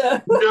 Yeah.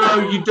 Yeah.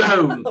 No, you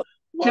don't.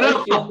 Why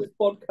is she on this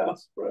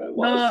podcast, bro?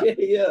 Why is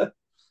she here?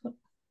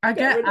 I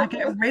get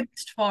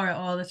rinsed for it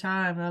all the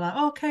time. They're like,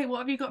 "Okay, what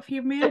have you got for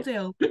your meal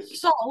deal?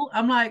 Salt."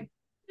 I'm like,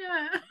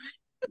 "Yeah."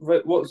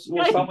 What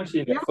sandwich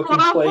you get? Fucking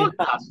plain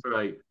ham.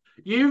 Right.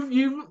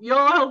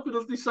 You're helping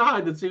us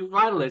decide the 2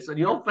 finalists, and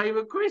your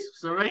favourite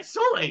crisps are very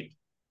solid.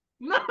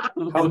 No.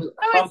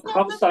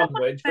 Ham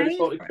sandwich, very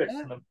salty crisps,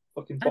 and a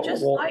fucking bottle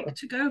of water. I just like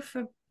to go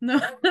for no.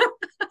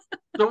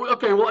 So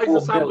okay, what is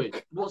the sandwich?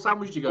 Milk. What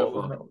sandwich do you go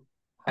for?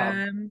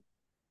 Ham.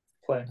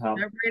 Plain ham.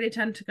 I don't really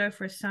tend to go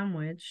for a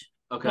sandwich.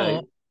 Okay.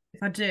 But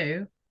if I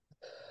do,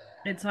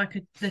 it's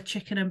like the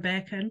chicken and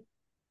bacon.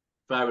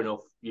 Fair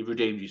enough. You've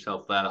redeemed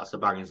yourself there. That's a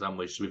banging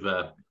sandwich, to be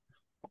fair.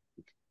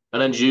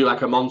 And then do you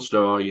like a monster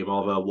or are you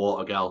more of a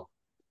water gal?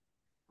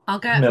 I'll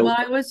get. Milk. Well,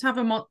 I always have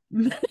a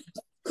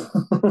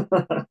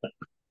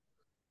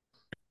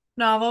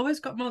No, I've always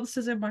got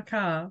monsters in my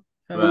car.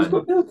 So I've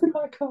got milk in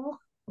my car.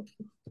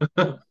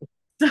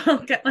 So I'll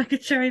get like a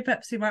cherry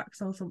Pepsi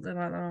Max or something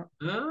like that.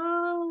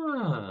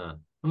 Ah,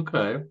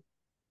 okay.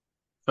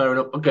 Fair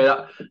enough. Okay,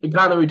 it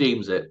kind of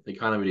redeems it.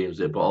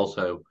 But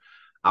also,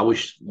 I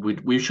wish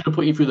we should have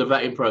put you through the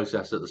vetting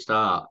process at the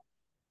start.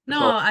 No,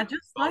 I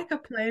just like a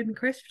plain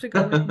crisp to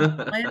go with a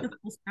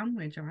flavorful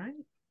sandwich, all right?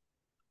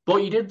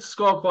 But you did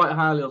score quite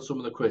highly on some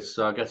of the crisps,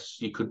 so I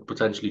guess you could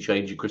potentially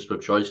change your crisp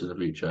of choice in the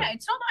future. Yeah,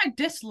 it's not that I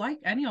dislike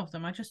any of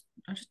them. I just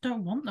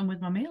don't want them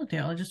with my meal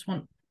deal. I just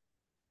want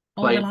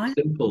all reliable,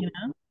 simple. You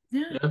know?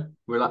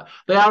 Yeah.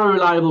 They are a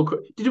reliable.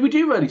 Did we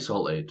do really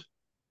salted?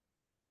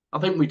 I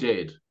think we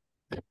did.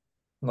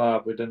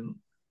 No, we didn't.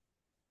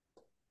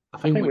 I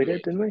think we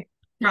did, didn't we?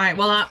 Right.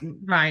 Well,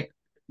 right.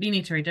 You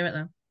need to redo it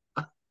then.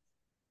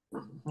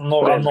 I'm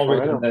not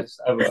reading this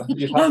ever.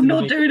 I'm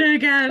not doing it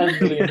again.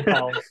 £10 million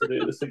to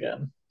do this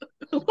again.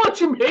 What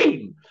do you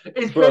mean?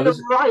 It's been a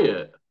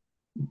riot.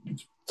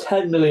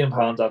 £10 million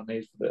I'd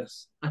need for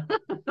this.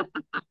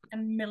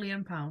 £10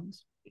 million.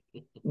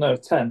 No,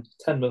 10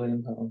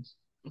 million pounds.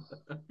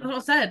 That's what I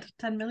said.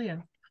 10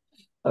 million.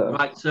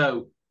 Right,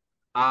 so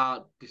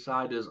our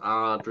deciders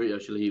are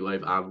Doritos Chili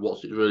Heatwave and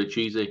What's It's Really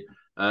Cheesy.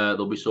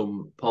 There'll be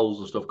some polls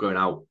and stuff going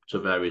out to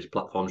various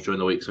platforms during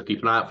the week, so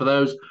keep an eye out for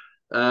those.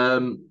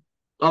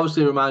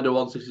 Obviously, a reminder,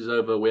 once this is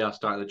over, we are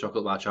starting the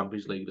Chocolate Bar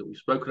Champions League that we've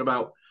spoken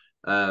about.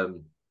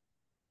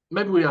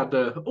 Maybe we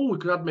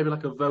could add maybe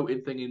like a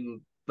voting thing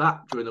in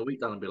that during the week,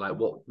 Dan, and be like,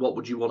 what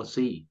would you want to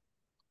see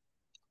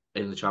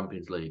in the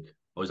Champions League?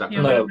 Or is that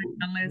no.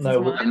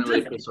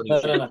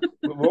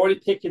 We're already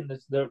picking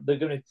this. They're going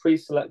to be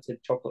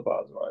pre-selected chocolate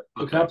bars, right?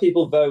 Okay. We can have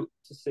people vote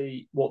to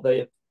see what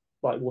they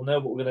like. We'll know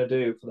what we're going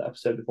to do for the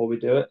episode before we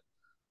do it.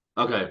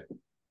 Okay.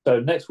 So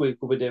next week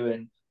we'll be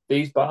doing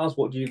these bars.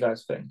 What do you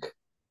guys think?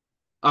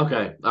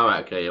 Okay. All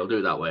right. Okay. I'll do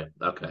it that way.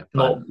 Okay.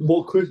 Fine.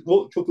 What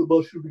chocolate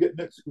bar should we get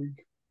next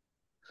week?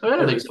 I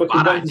don't think It's it's a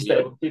fucking bad Wednesday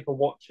idea. when people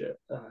watch it.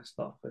 Oh, it's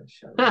not a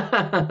show.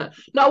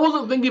 No, I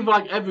wasn't thinking for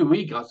like every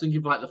week. I was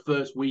thinking for like the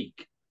first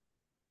week.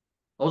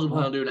 I wasn't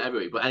planning on doing it every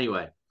week. But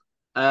anyway.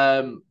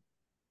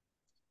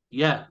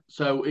 Yeah.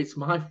 So it's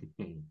my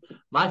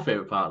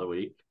favorite part of the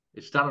week.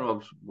 It's Stan and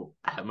Rob's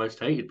most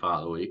hated part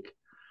of the week.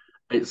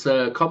 It's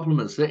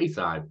compliment city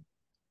time.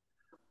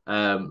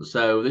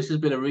 So this has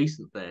been a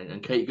recent thing,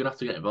 and Kate, you're gonna have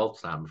to get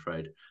involved tonight, I'm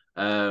afraid.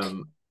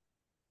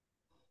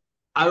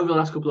 Over the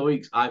last couple of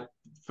weeks, I've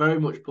very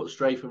much put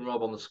Strafe and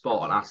Rob on the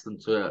spot and asked them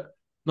to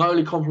not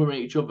only compliment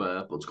each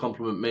other, but to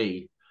compliment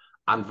me,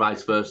 and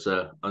vice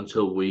versa,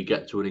 until we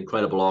get to an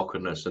incredible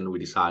awkwardness and we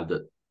decide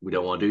that we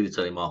don't want to do this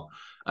anymore.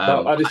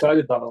 I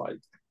decided that like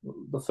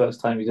the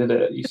first time you did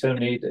it. You're so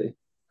needy.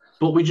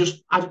 But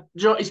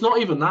it's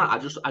not even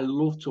that. I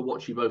love to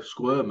watch you both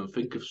squirm and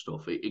think of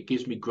stuff. It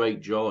gives me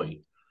great joy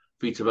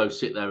for you to both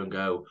sit there and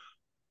go,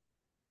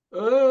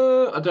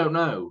 I don't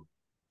know.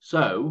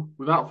 So,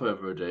 without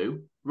further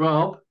ado,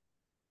 Rob,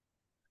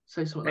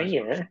 say something nice.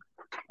 Yeah.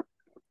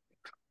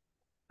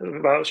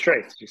 About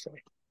Strafe, did you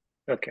say?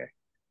 Okay.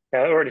 Yeah,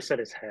 I already said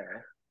his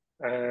hair.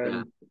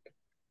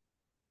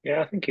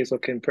 Yeah, I think he's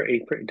looking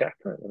pretty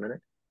dapper at the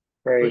minute.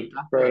 Very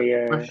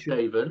fresh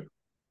shaven.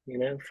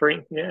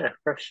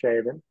 Fresh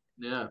shaven.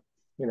 Yeah.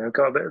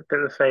 Got a bit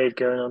of a fade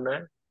going on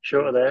there.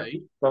 Shorter there,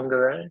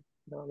 longer there. You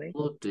know what I mean?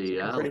 Bloody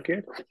hell. Pretty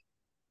good.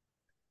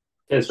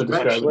 It's for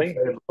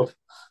describing.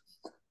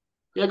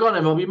 Yeah, go on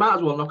then, Rob. You might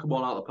as well knock them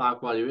all out of the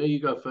park while you're here. You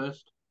go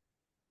first.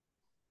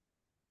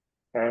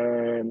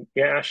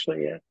 Yeah,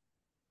 Ashley, yeah.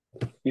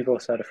 You've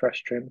also had a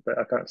fresh trim, but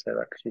I can't say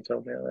that because you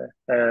told me earlier.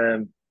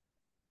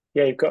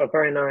 Yeah, you've got a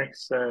very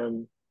nice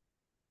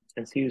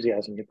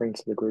enthusiasm you bring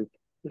to the group,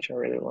 which I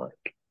really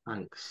like.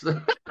 Thanks.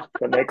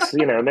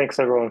 That makes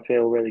everyone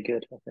feel really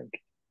good, I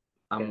think.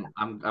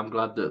 I'm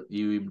glad that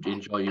you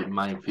enjoy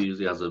my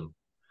enthusiasm.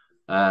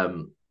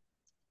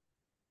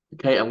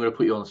 Kate, I'm going to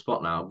put you on the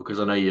spot now because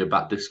I know you're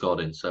back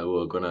Discording, so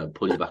we're going to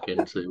pull you back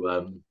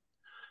into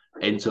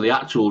the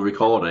actual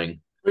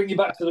recording. Bring you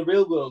back to the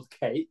real world,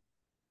 Kate.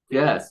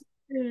 Yes.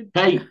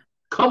 Kate,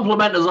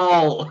 compliment us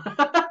all.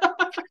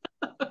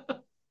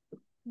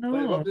 No.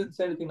 Wait, Rob didn't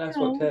say anything nice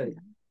about Kate.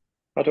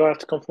 Oh, do I have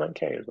to compliment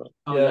Kate as well?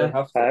 Oh, yeah,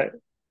 have to.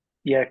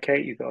 Yeah,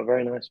 Kate, you've got a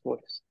very nice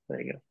voice.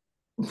 There you go.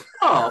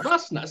 Oh,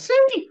 that's nice.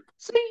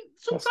 See,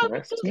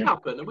 sometimes it does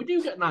happen, and we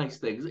do get nice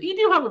things. You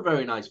do have a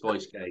very nice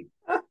voice, Kate.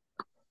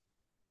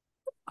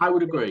 I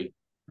would agree.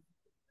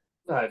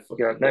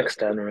 You're up next,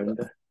 Dan,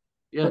 remember?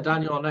 Yeah,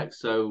 Dan, you're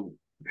next, so...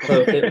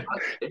 So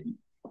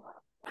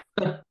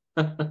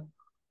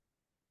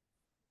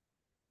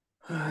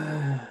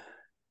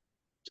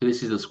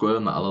this is the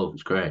squirm that I love.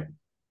 It's great.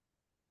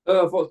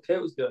 Oh, I thought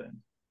Kate was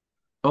going.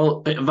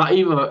 Well,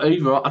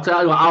 either I'll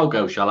tell you what, I'll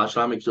go, shall I?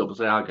 Shall I mix it up and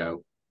say I'll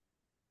go?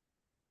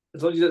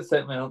 As long as you don't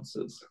take my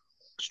answers.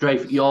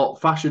 Strafe, your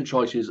fashion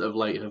choices of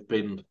late have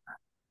been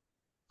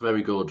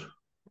very good.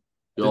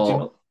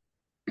 Because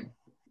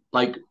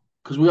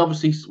we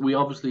obviously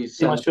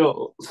see my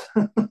shorts.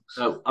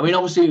 No, I mean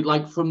obviously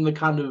like from the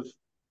kind of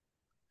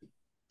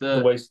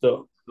the waist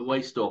up. The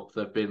waist up,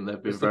 they've been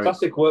it's very the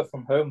classic work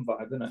from home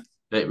vibe, isn't it?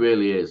 It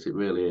really is. It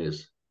really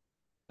is.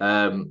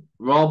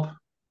 Rob,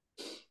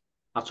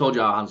 I told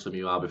you how handsome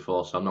you are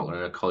before, so I'm not going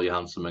to call you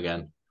handsome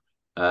again.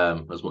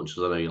 As much as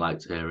I know you like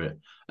to hear it.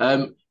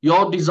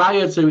 Your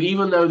desire to,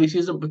 even though this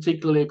isn't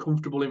particularly a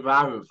comfortable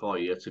environment for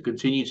you, to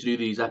continue to do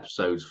these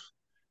episodes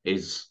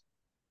is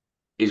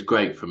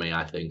great for me,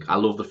 I think. I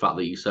love the fact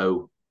that you're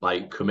so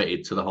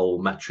committed to the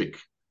whole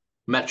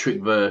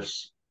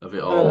mmetricverse of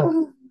it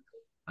all.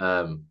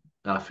 And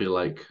I feel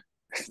like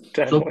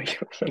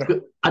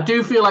I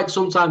do feel like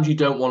sometimes you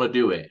don't want to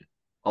do it,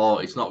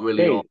 or it's not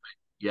really your thing.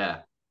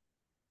 Yeah.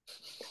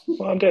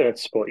 Well, I'm doing it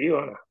to support you,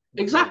 aren't I?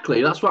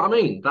 Exactly. That's what I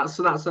mean. That's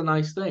a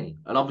nice thing.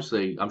 And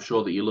obviously, I'm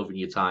sure that you're loving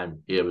your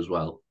time here as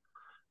well.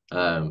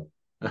 Do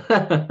you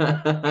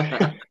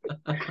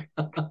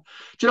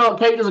know what?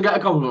 Kate doesn't get a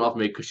compliment off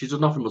me because she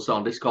does nothing but sit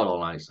on Discord all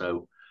night.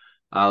 So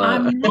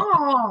I'm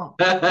not.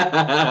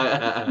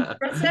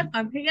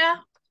 I'm here.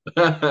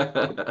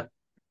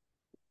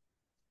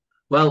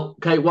 Well,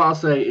 Kate, what I'll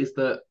say is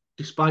that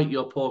despite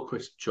your poor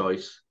crisp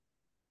choice,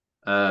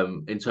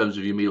 in terms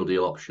of your meal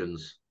deal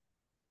options,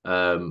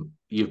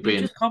 you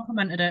just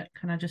complimented it.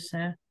 Can I just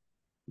say?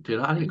 Did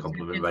I? Didn't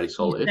compliment very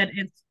solid.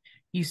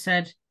 You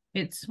said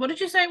it's. What did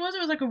you say it was? It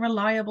was like a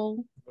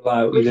reliable. It's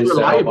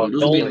reliable. It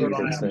doesn't mean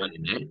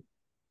complimenting it.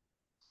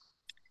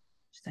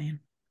 Saying.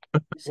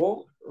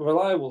 Well,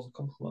 reliable is a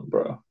compliment,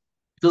 bro.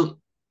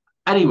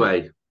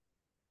 Anyway,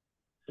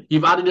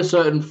 you've added a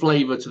certain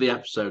flavour to the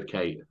episode,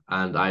 Kate,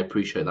 and I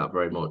appreciate that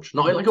very much.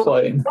 Not like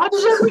why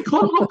does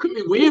everyone look at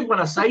me weird when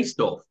I say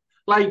stuff?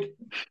 Like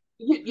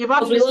you've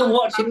added. We love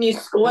watching you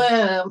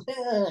squirm.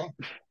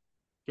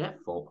 Get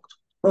fucked.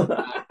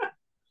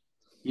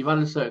 You've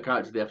added a certain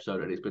character to the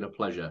episode, and it's been a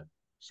pleasure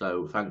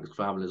So thanks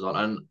for having us on,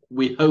 and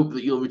we hope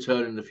that you'll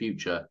return in the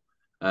future.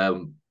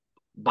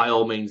 By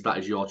all means, that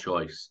is your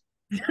choice.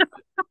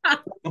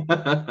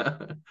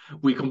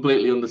 We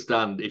completely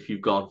understand if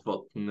you've gone,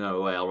 fuck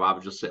no way, I'll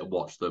rather just sit and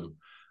watch them.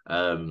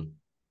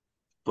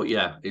 But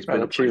yeah, it's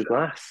been a pleasure.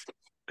 Glass.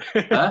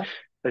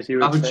 As you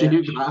would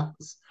say.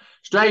 Glass.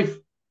 Strafe,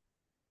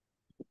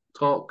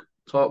 talk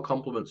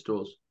compliments to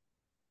us.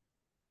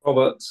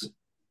 Robert,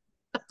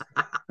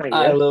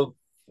 I love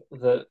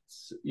that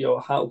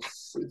your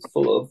house is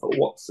full of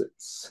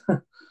what's-its.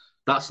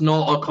 That's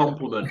not a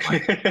compliment.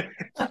 Shit.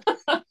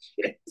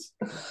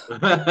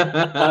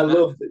 I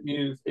love that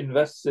you've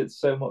invested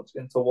so much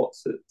into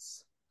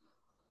what's-its.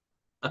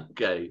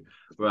 Okay,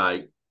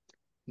 right.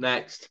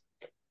 Next.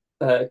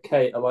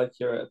 Kate, I like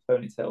your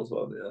ponytails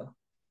over there.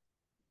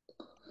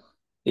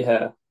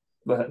 Yeah,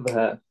 the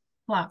hair.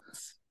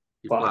 Flats.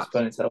 Flats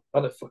ponytail.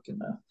 I don't fucking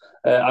know.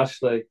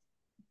 Ashley.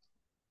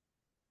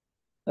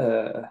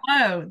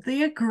 Oh,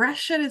 the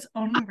aggression is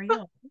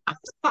unreal.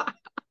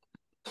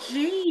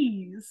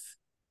 Jeez.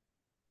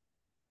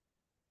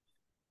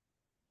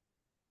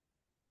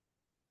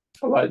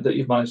 I like that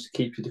you've managed to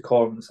keep your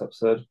decorum in this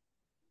episode.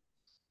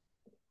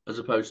 As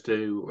opposed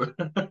to...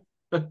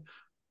 I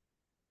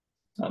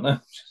don't know.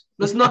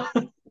 There's not...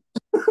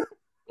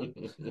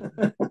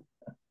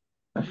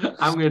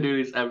 I'm going to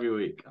do this every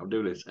week. I'm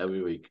doing this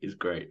every week. It's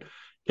great.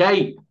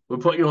 Kate, we're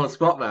putting you on the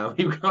spot now.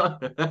 You've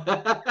got...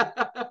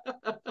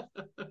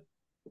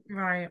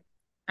 Right.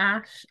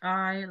 Ash,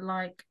 I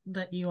like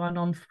that you are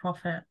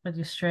non-for-profit with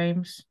your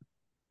streams.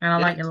 And I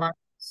like your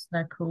lights.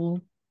 They're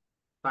cool.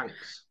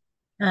 Thanks.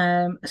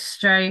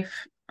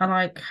 Strafe, I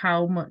like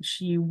how much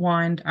you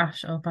wind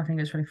Ash up. I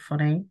think it's really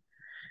funny.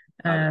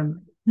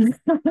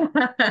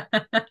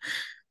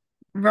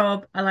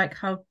 Rob, I like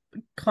how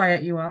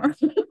quiet you are.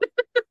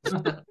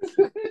 And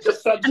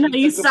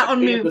you sat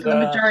on mute for the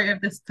majority of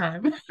this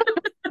time.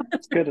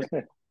 It's good, isn't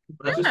it?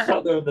 I just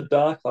sat there in the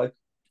dark, like.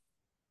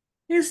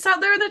 He's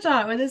sat there in the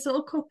dark with his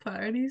little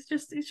cuppa, and he's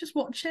just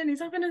watching. He's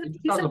having a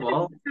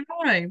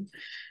time.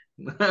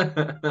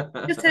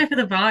 Just here for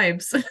the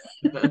vibes.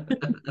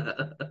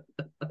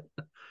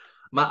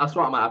 That's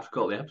what I might have to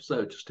call the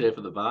episode. Just here for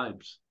the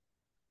vibes.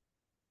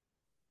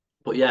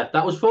 But yeah,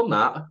 that was fun.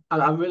 That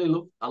I really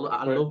love. I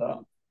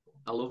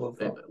love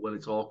it when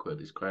it's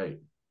awkward. It's great.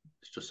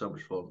 It's just so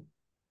much fun.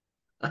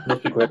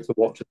 Must be great to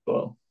watch as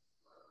well.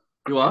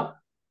 You are?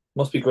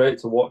 Must be great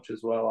to watch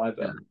as well. I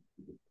bet.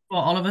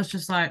 Well, all of us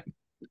just like.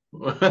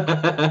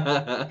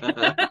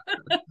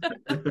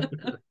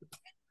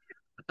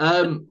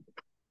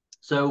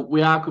 So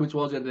we are coming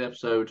towards the end of the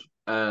episode.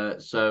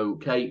 So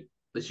Kate,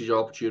 this is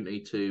your opportunity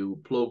to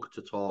plug,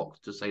 to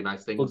talk, to say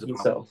nice things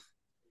about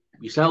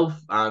yourself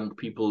and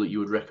people that you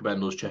would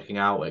recommend us checking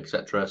out,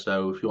 etc.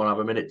 So if you want to have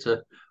a minute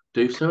to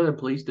do so, then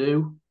please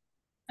do.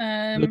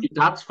 Your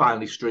dad's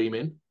finally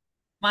streaming.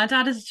 My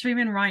dad is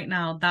streaming right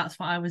now. That's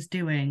what I was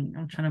doing.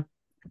 I'm trying to.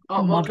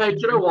 Oh, okay. Do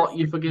you know what?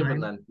 You're forgiven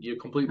then. You're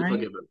completely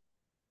forgiven.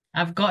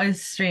 I've got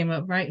his stream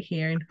up right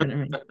here in front of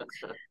me.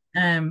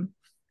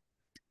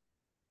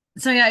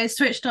 So yeah, it's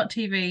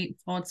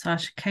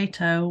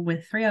twitch.tv/Kato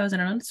with 3 O's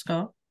and an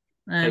underscore.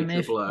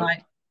 If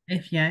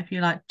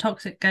you like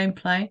toxic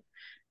gameplay,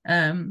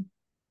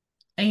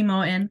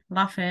 emoting,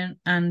 laughing,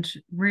 and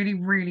really,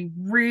 really,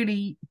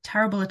 really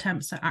terrible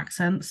attempts at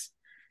accents.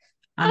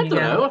 I don't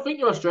know. I think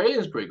your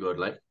Australian's pretty good,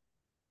 like.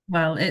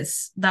 Well,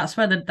 that's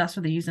where the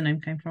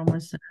username came from,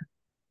 was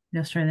the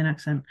Australian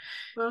accent.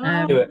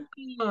 Do it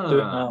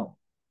now.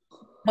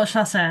 What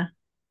shall I say?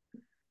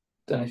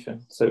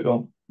 Anything. So go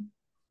on.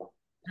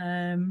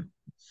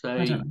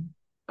 Say,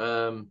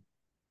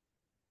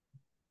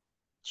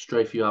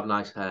 Strafe, you have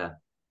nice hair.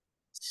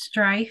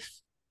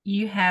 Strafe,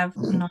 you have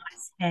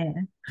nice hair.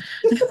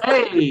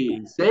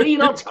 Hey, see, you're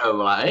not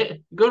terrible at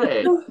it. Good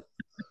at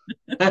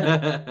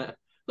it.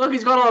 Look,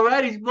 he's gone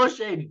already. He's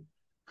blushing.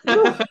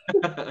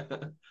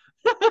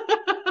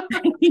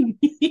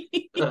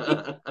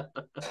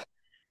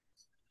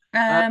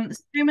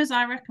 Streamers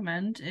I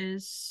recommend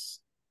is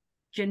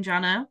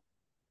Ginjana,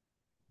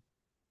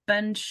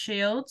 Ben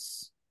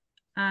Shields,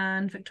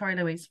 and Victoria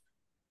Louise.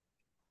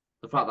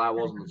 The fact that I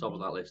wasn't on the top of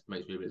that list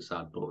makes me a bit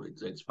sad, but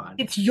it's fine.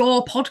 It's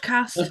your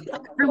podcast.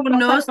 Everyone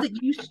knows that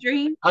you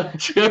stream. I'm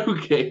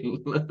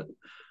joking.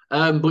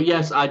 But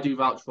yes, I do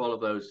vouch for all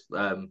of those.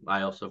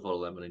 I also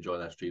follow them and enjoy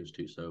their streams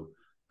too. So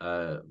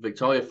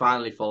Victoria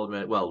finally followed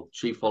me. Well,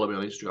 she followed me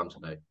on Instagram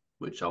today,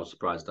 which I was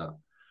surprised at.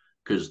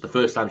 Because the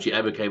first time she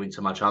ever came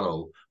into my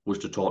channel was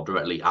to talk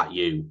directly at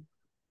you.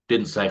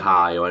 Didn't say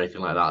hi or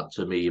anything like that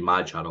to me in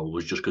my channel.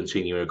 Was just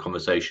continuing a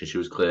conversation she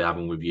was clearly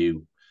having with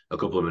you a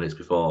couple of minutes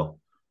before.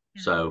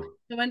 Yeah. So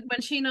when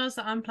she knows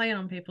that I'm playing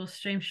on people's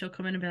streams, she'll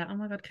come in and be like, "Oh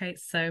my god,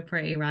 Kate's so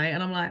pretty, right?"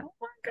 And I'm like, "Oh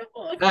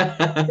my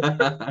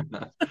god."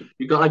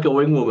 You got like a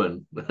wing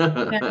woman.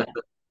 Yeah.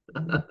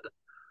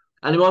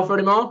 Any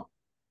more?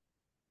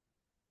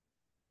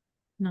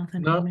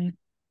 Nothing for me.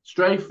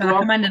 Strafe. I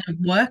recommended a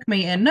work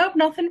meeting. Nope,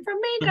 nothing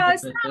from me,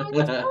 guys.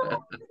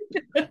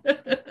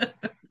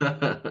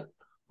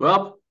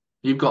 Rob?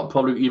 You've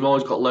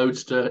always got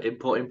loads to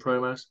input in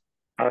promos.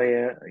 Oh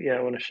yeah.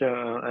 I want to shout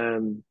out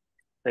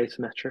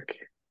ACmmetric.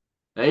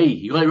 Hey,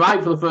 you got it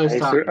right for the first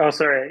time. Oh,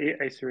 sorry,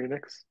 Ace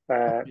Remix,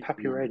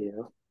 Pappy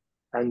Radio,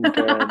 and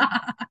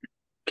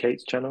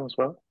Kate's channel as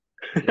well.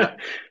 Yeah.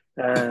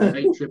 So,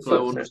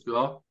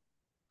 _.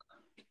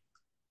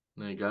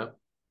 There you go.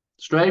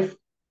 Strafe.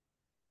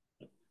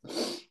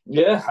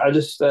 Yeah, I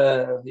just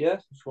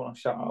want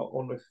to shout out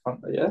on with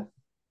Fanta. Yeah.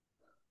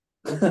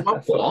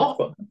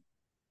 What?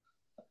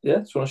 Yeah,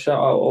 just want to shout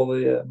out all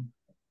the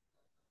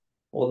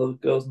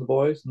girls and the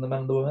boys and the men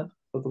and the women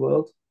of the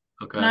world.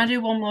 Okay. Can I do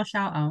one more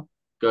shout out?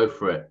 Go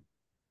for it.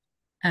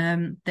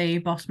 The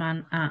boss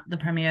man at the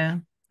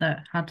premiere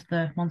that had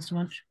the Monster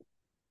Munch.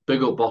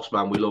 Big up, boss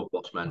man. We love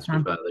boss men. Boss To be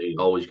man. fair, they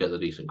always get the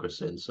decent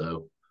Chris in,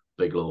 so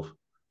big love.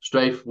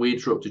 Strafe, we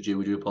interrupted you.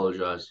 We do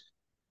apologise.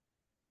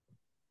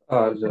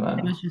 I don't know.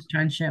 He was just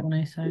trying shit when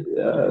he said.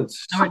 Yeah,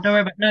 Don't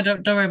worry about. No,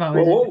 don't worry about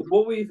it. What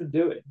were we even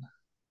doing?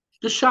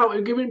 Just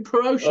shout, giving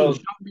promotion. Oh,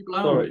 shout people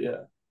out. Sorry,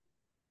 yeah.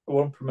 I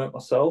want to promote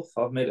myself.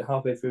 I've made it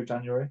halfway through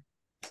January.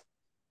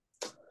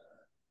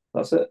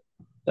 That's it.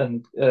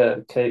 And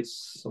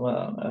Kate's, well,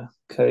 I don't know.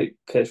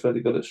 Kate's really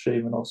good at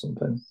streaming or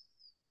something.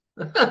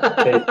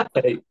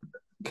 KO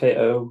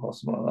or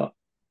something like that.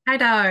 I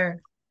know.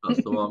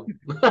 That's the one.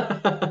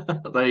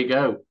 There you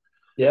go.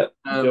 Yep.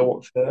 Go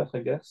watch her, I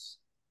guess.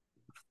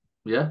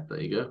 Yeah, there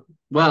you go.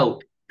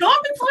 Well,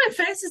 Don't be putting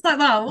faces like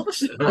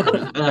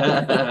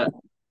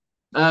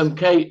that.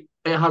 Kate,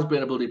 it has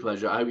been a bloody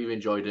pleasure. I hope you've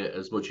enjoyed it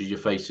as much as your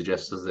face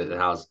suggests as it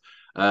has.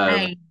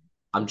 Hey.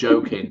 I'm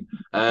joking.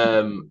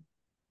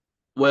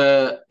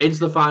 We're into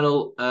the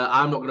final.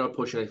 I'm not going to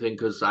push anything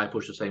because I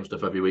push the same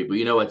stuff every week, but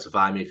you know where to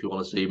find me if you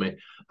want to see me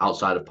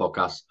outside of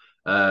podcasts.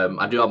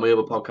 I do have my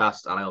other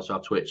podcast and I also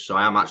have Twitch, so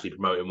I am actually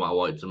promoting what I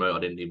wanted to promote. I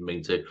didn't even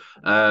mean to.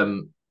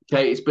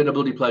 Kate, it's been a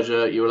bloody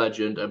pleasure. You're a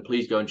legend, and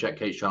please go and check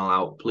Kate's channel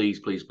out. Please,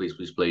 please, please,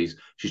 please, please.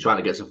 She's trying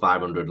to get to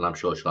 500, and I'm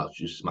sure she'll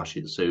actually smash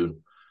it soon.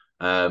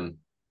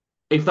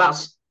 If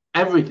that's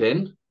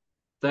everything,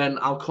 then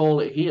I'll call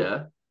it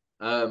here.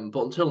 But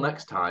until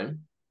next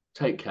time,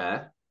 take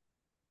care.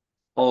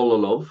 All the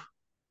love.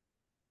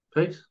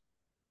 Peace.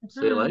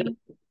 See you later.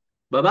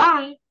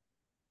 Bye-bye.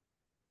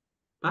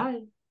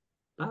 Bye.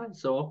 Bye.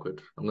 So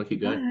awkward. I'm going to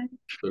keep going. Bye.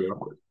 It's really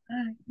awkward.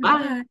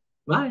 Bye.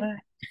 Bye. Bye.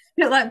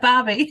 You're like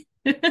Barbie.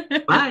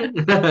 Bye.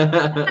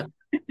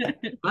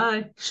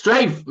 Bye.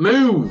 Strafe,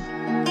 move.